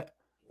back yet?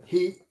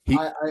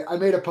 I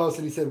made a post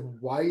and he said,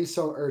 "Why are you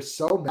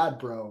so mad,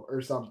 bro?"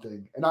 or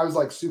something, and I was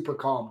like super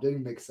calm.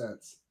 Didn't make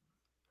sense.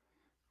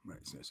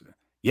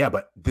 Yeah,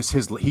 but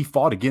he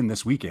fought again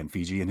this weekend,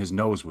 Fiji, and his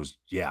nose was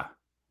bad.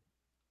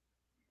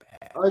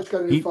 I just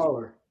got a new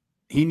follower.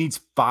 He needs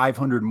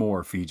 500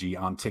 more, Fiji,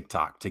 on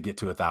TikTok to get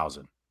to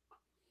 1,000.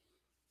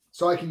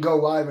 So I can go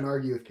live and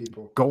argue with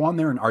people. Go on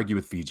there and argue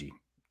with Fiji.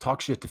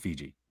 Talk shit to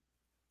Fiji.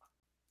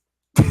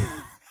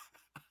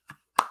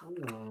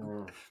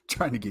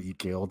 Trying to get you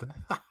killed.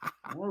 I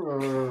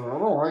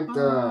don't like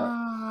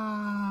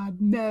that.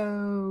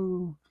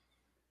 No.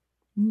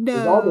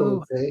 Aldo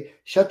would say,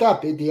 "Shut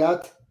up,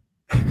 idiot."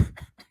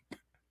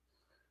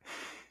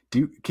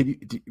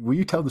 Will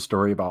you tell the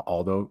story about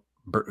Aldo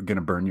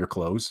gonna burn your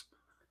clothes?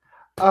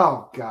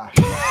 Oh gosh.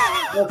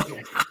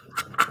 Okay.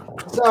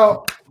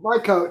 So my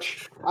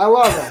coach, I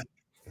love him.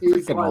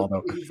 He's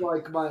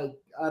like my,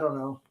 I don't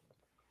know.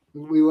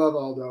 We love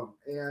Aldo,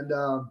 and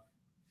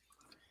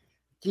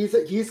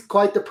he's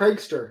quite the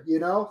prankster, you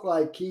know.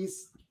 Like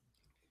he's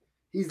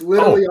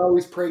literally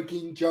always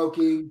pranking,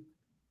 joking.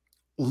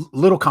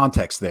 Little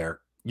context there.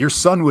 Your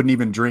son wouldn't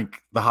even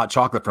drink the hot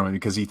chocolate from him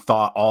because he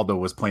thought Aldo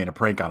was playing a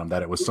prank on him,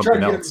 that it was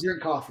something else.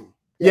 Drink coffee.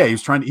 Yeah, he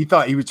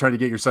thought he was trying to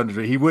get your son to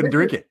drink. He wouldn't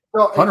drink it.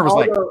 So, Hunter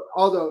was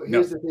Aldo,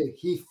 here's the thing.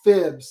 He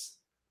fibs,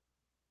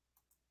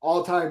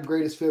 all-time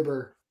greatest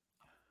fibber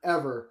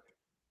ever.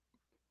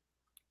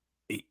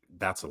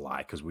 That's a lie,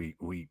 because we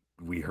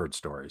heard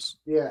stories.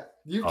 Yeah,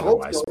 you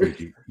told stories.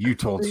 Fiji, you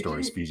told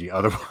stories, Fiji.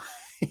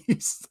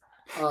 Otherwise,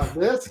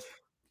 this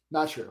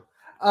not true.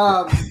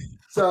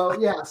 So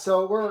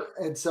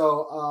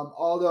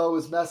Aldo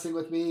was messing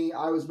with me.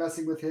 I was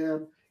messing with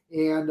him,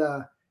 and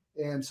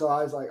so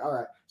I was like, all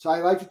right. So I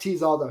like to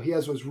tease Aldo. He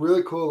has those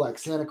really cool like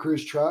Santa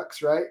Cruz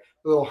trucks, right?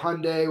 The little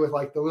Hyundai with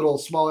like the little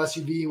small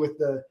SUV with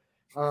the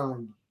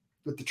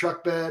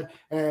truck bed,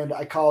 and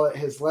I call it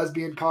his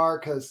lesbian car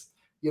because,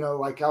 you know,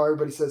 like how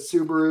everybody says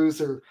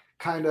Subarus are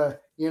kind of,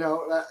 you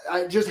know,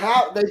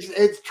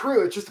 it's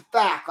true. It's just a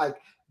fact. Like,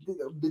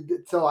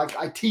 so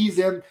I tease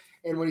him.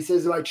 And when he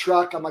says my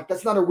truck, I'm like,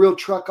 that's not a real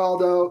truck,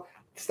 Aldo.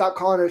 Stop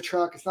calling it a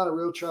truck. It's not a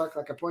real truck.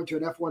 Like I point to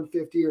an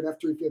F-150 or an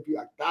F-350.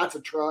 Like, that's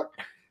a truck.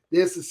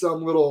 This is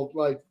some little,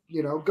 like,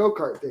 you know,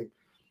 go-kart thing.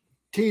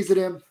 Teasing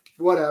him,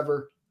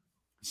 whatever.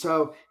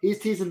 So he's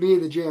teasing me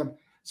in the gym.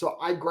 So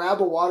I grab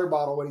a water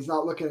bottle when he's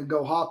not looking and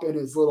go hop in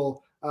his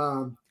little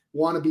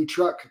wannabe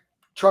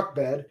truck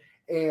bed.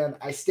 And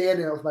I stand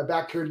in it with my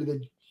back turned to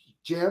the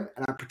gym,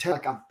 and I pretend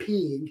like I'm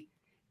peeing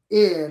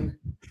in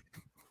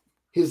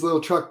his little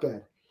truck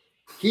bed.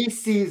 He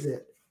sees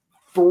it,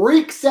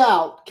 freaks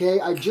out. Okay.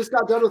 I just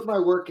got done with my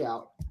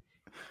workout.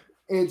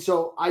 And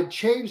so I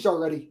changed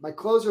already. My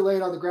clothes are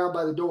laying on the ground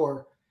by the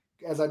door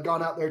as I'd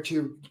gone out there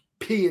to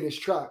pee in his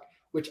truck,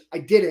 which I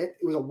didn't.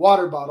 It was a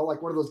water bottle,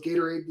 like one of those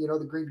Gatorade, you know,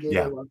 the green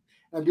Gatorade one.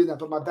 And I'm doing that,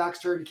 but my back's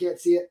turned. You can't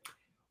see it.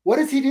 What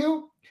does he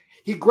do?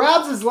 He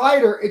grabs his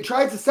lighter and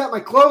tries to set my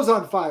clothes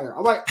on fire.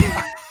 I'm like,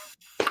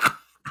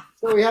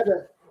 so we had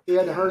to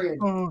hurry in.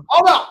 Oh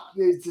no,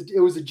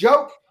 it was a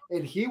joke.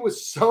 And he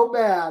was so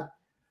mad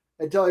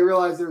until he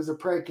realized it was a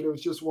prank and it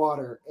was just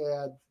water.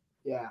 And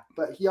yeah,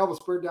 but he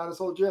almost burned down his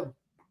whole gym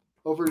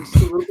over just a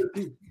little bit of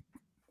pee.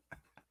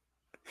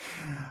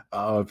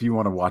 If you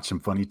want to watch some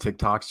funny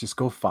TikToks, just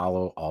go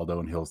follow Aldo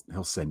and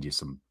he'll send you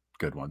some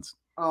good ones.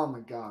 Oh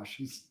my gosh,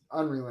 he's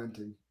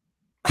unrelenting.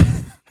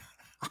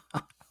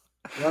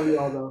 Love you,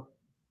 Aldo.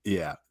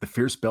 Yeah, the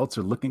Fierce belts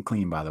are looking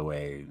clean, by the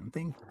way.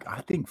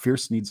 I think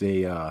Fierce needs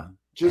a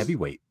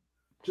heavyweight.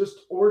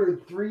 Just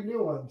ordered 3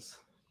 new ones.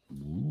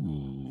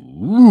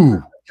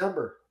 Ooh.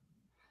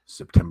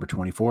 September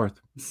 24th.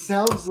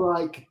 Sounds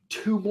like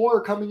 2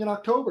 more coming in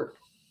October.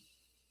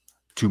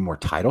 2 more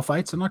title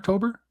fights in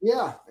October?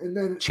 Yeah, and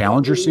then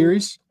Challenger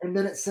Series? And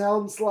then it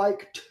sounds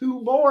like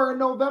 2 more in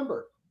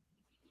November.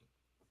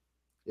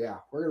 Yeah,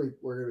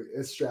 we're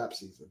it's strap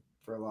season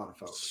for a lot of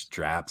folks.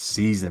 Strap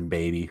season,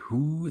 baby.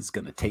 Who is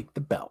going to take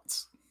the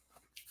belts?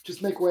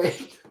 Just make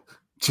weight.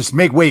 Just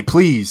make weight,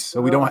 please,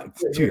 so we don't have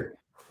to.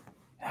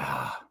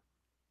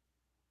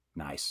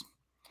 Nice.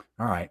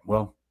 All right.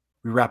 Well,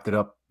 we wrapped it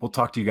up. We'll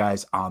talk to you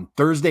guys on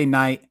Thursday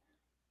night.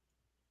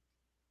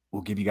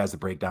 We'll give you guys the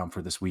breakdown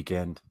for this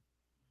weekend.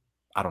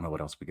 I don't know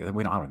what else we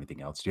don't have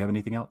anything else. Do you have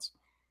anything else?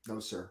 No,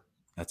 sir.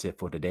 That's it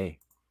for today.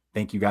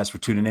 Thank you guys for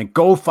tuning in.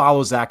 Go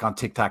follow Zach on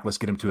TikTok. Let's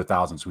get him to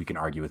 1,000 so we can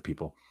argue with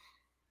people.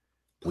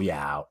 We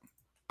out.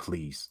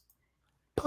 Please.